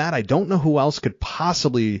outside of that, I don't know who else could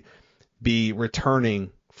possibly be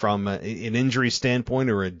returning from an injury standpoint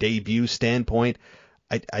or a debut standpoint.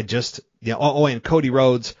 I just, and Cody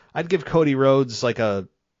Rhodes. I'd give Cody Rhodes like a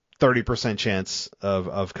 30% chance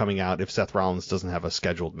of coming out if Seth Rollins doesn't have a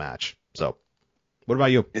scheduled match. So, what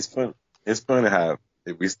about you? It's fun. It's funny how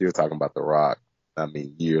we still talking about The Rock. I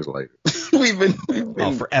mean, years later, we've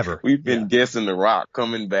been forever. We've been guessing The Rock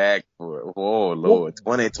coming back for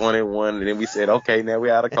 2021, and then we said, okay, now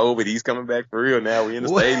we're out of COVID. He's coming back for real. Now we're in the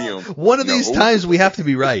stadium. One of these times we have to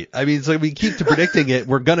be right. I mean, so we keep predicting it.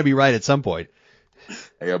 We're gonna be right at some point.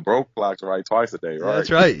 Hey, a broke clock's right twice a day, right?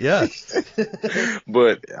 That's right, yeah.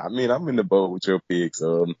 But, I mean, I'm in the boat with your picks.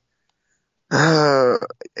 Edge,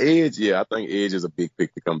 I think Edge is a big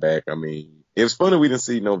pick to come back. I mean, it was funny we didn't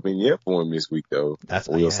see no vignette for him this week, though.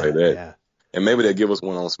 We'll say that. Yeah. And maybe they'll give us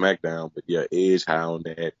one on SmackDown. But, Edge high on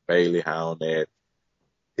that, Bayley high on that.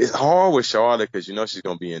 It's hard with Charlotte because she's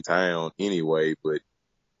going to be in town anyway, but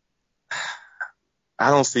I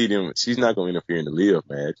don't see them. She's not going to interfere in the Liv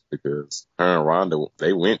match because her and Ronda,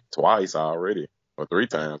 they went twice already, or 3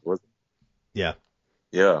 times, wasn't it? Yeah.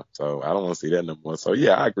 Yeah, so I don't want to see that no more. So,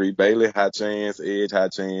 I agree. Bayley, high chance. Edge, high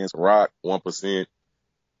chance. Rock, 1%.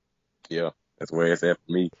 Yeah, that's where it's at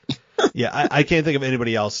for me. I can't think of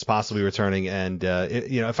anybody else possibly returning. And,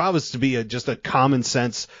 if I was to be just a common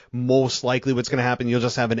sense, most likely what's going to happen, you'll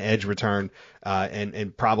just have an Edge return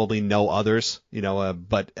and probably no others,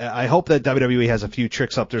 but I hope that WWE has a few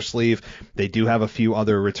tricks up their sleeve. They do have a few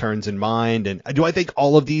other returns in mind. And do I think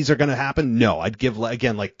all of these are going to happen? No, I'd give,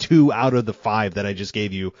 again, like 2 out of the 5 that I just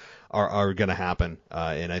gave you are going to happen.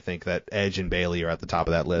 And I think that Edge and Bayley are at the top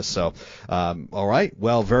of that list. So, all right.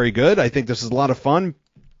 Well, very good. I think this is a lot of fun.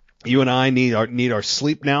 You and I need our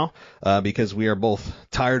sleep now because we are both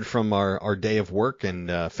tired from our day of work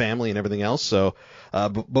and family and everything else. So,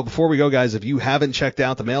 but before we go, guys, if you haven't checked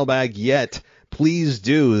out the mailbag yet, please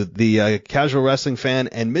do. The Casual Wrestling Fan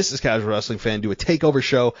and Mrs. Casual Wrestling Fan do a takeover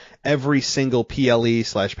show every single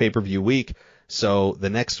PLE/pay-per-view week. So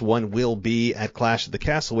the next one will be at Clash at the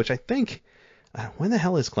Castle, which I think when the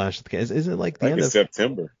hell is Clash at the Castle? Is it like the end of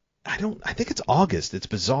September? I think it's August. It's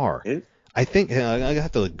bizarre. I think I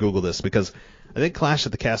have to Google this because I think Clash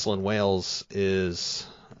at the Castle in Wales is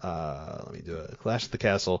let me do it. Clash at the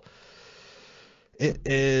Castle. It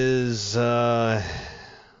is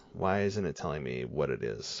why isn't it telling me what it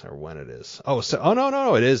is or when it is?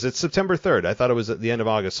 No, it is. It's September 3rd. I thought it was at the end of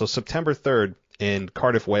August. So September 3rd in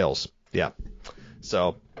Cardiff, Wales. Yeah.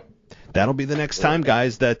 So that'll be the next time,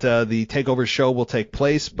 guys, that the takeover show will take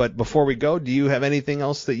place. But before we go, do you have anything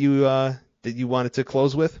else that you wanted to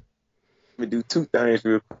close with? Let me do 2 things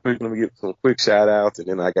real quick. Let me give some quick shout outs, and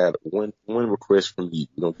then I got one request from you.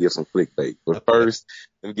 We're going to give some clickbait. But first,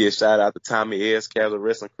 let me give a shout out to Tommy S. Casual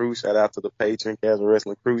Wrestling Crew. Shout out to the Patron Casual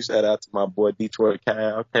Wrestling Crew. Shout out to my boy Detroit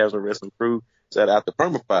Kyle, Casual Wrestling Crew. Shout out to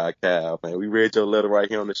Permafied Kyle, man. We read your letter right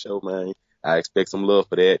here on the show, man. I expect some love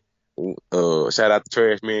for that. Shout out to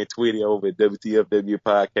Trash Man Twitty over at WTFW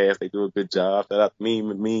Podcast. They do a good job. Shout out to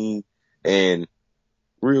Mean and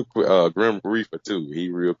real Grim Reaper too. He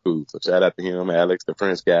real cool. So shout out to him. Alex, the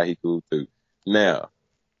French guy, he cool too. Now,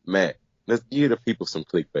 Matt, let's give the people some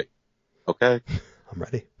clickbait. Okay? I'm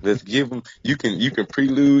ready. Let's give them. You can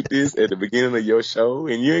prelude this at the beginning of your show,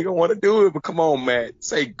 and you ain't gonna want to do it. But come on, Matt,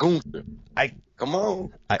 say Gunther. Come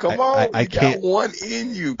on. I can't. Got one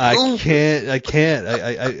in you. Gunther. I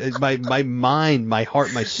can't. My mind, my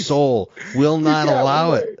heart, my soul will not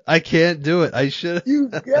allow it. I can't do it. I should. You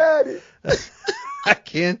got it. I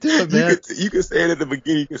can't do it, man. You can say it at the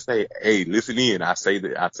beginning. You can say, "Hey, listen in." I say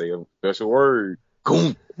a special word.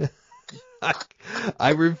 Boom.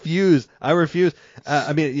 I refuse. I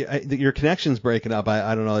mean, your connection's breaking up.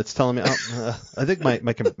 I don't know. It's telling me. I think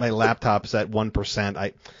my laptop's at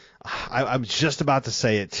 1%. I'm just about to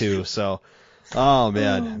say it too. So, oh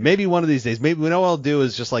man, maybe one of these days. Maybe what I'll do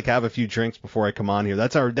is just like have a few drinks before I come on here.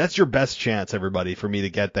 That's your best chance, everybody, for me to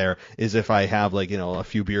get there. Is if I have like a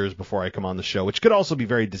few beers before I come on the show, which could also be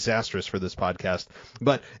very disastrous for this podcast.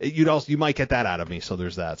 But you might get that out of me. So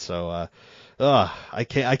there's that. So. I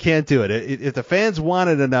can't do it. If the fans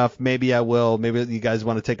want it enough, maybe I will. Maybe you guys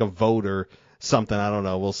want to take a vote or something. I don't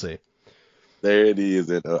know. We'll see. There it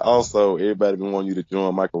is. And also, everybody been wanting you to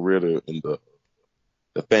join Michael Ritter in the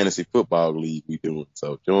fantasy football league we doing.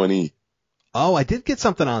 So join in. Oh, I did get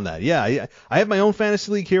something on that. Yeah, I have my own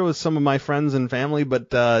fantasy league here with some of my friends and family.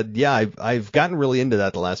 But yeah, I've gotten really into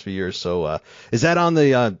that the last few years. So is that on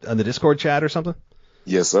the Discord chat or something?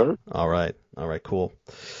 Yes, sir. All right, cool.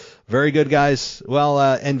 Very good, guys. Well,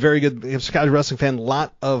 and very good. Chicago wrestling fan,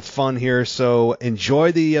 lot of fun here. So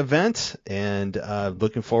enjoy the event, and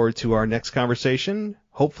looking forward to our next conversation,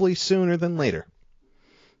 hopefully sooner than later.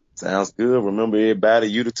 Sounds good. Remember, everybody,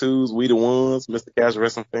 you the twos, we the ones. Mr. Casual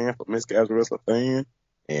Wrestling Fan for Mr. Casual Wrestling Fan.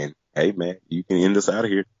 And, hey, man, you can end us out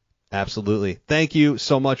of here. Absolutely. Thank you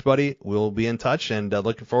so much, buddy. We'll be in touch, and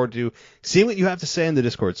looking forward to seeing what you have to say in the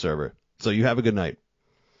Discord server. So you have a good night.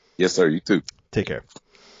 Yes, sir. You too. Take care.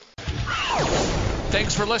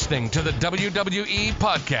 Thanks for listening to the WWE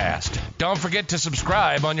Podcast. Don't forget to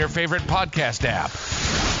subscribe on your favorite podcast app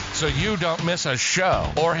so you don't miss a show,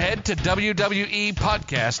 or head to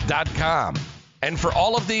WWEpodcast.com. And for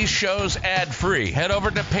all of these shows ad-free, head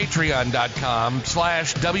over to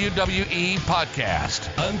patreon.com/WWE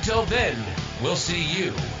Podcast. Until then, we'll see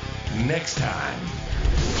you next time.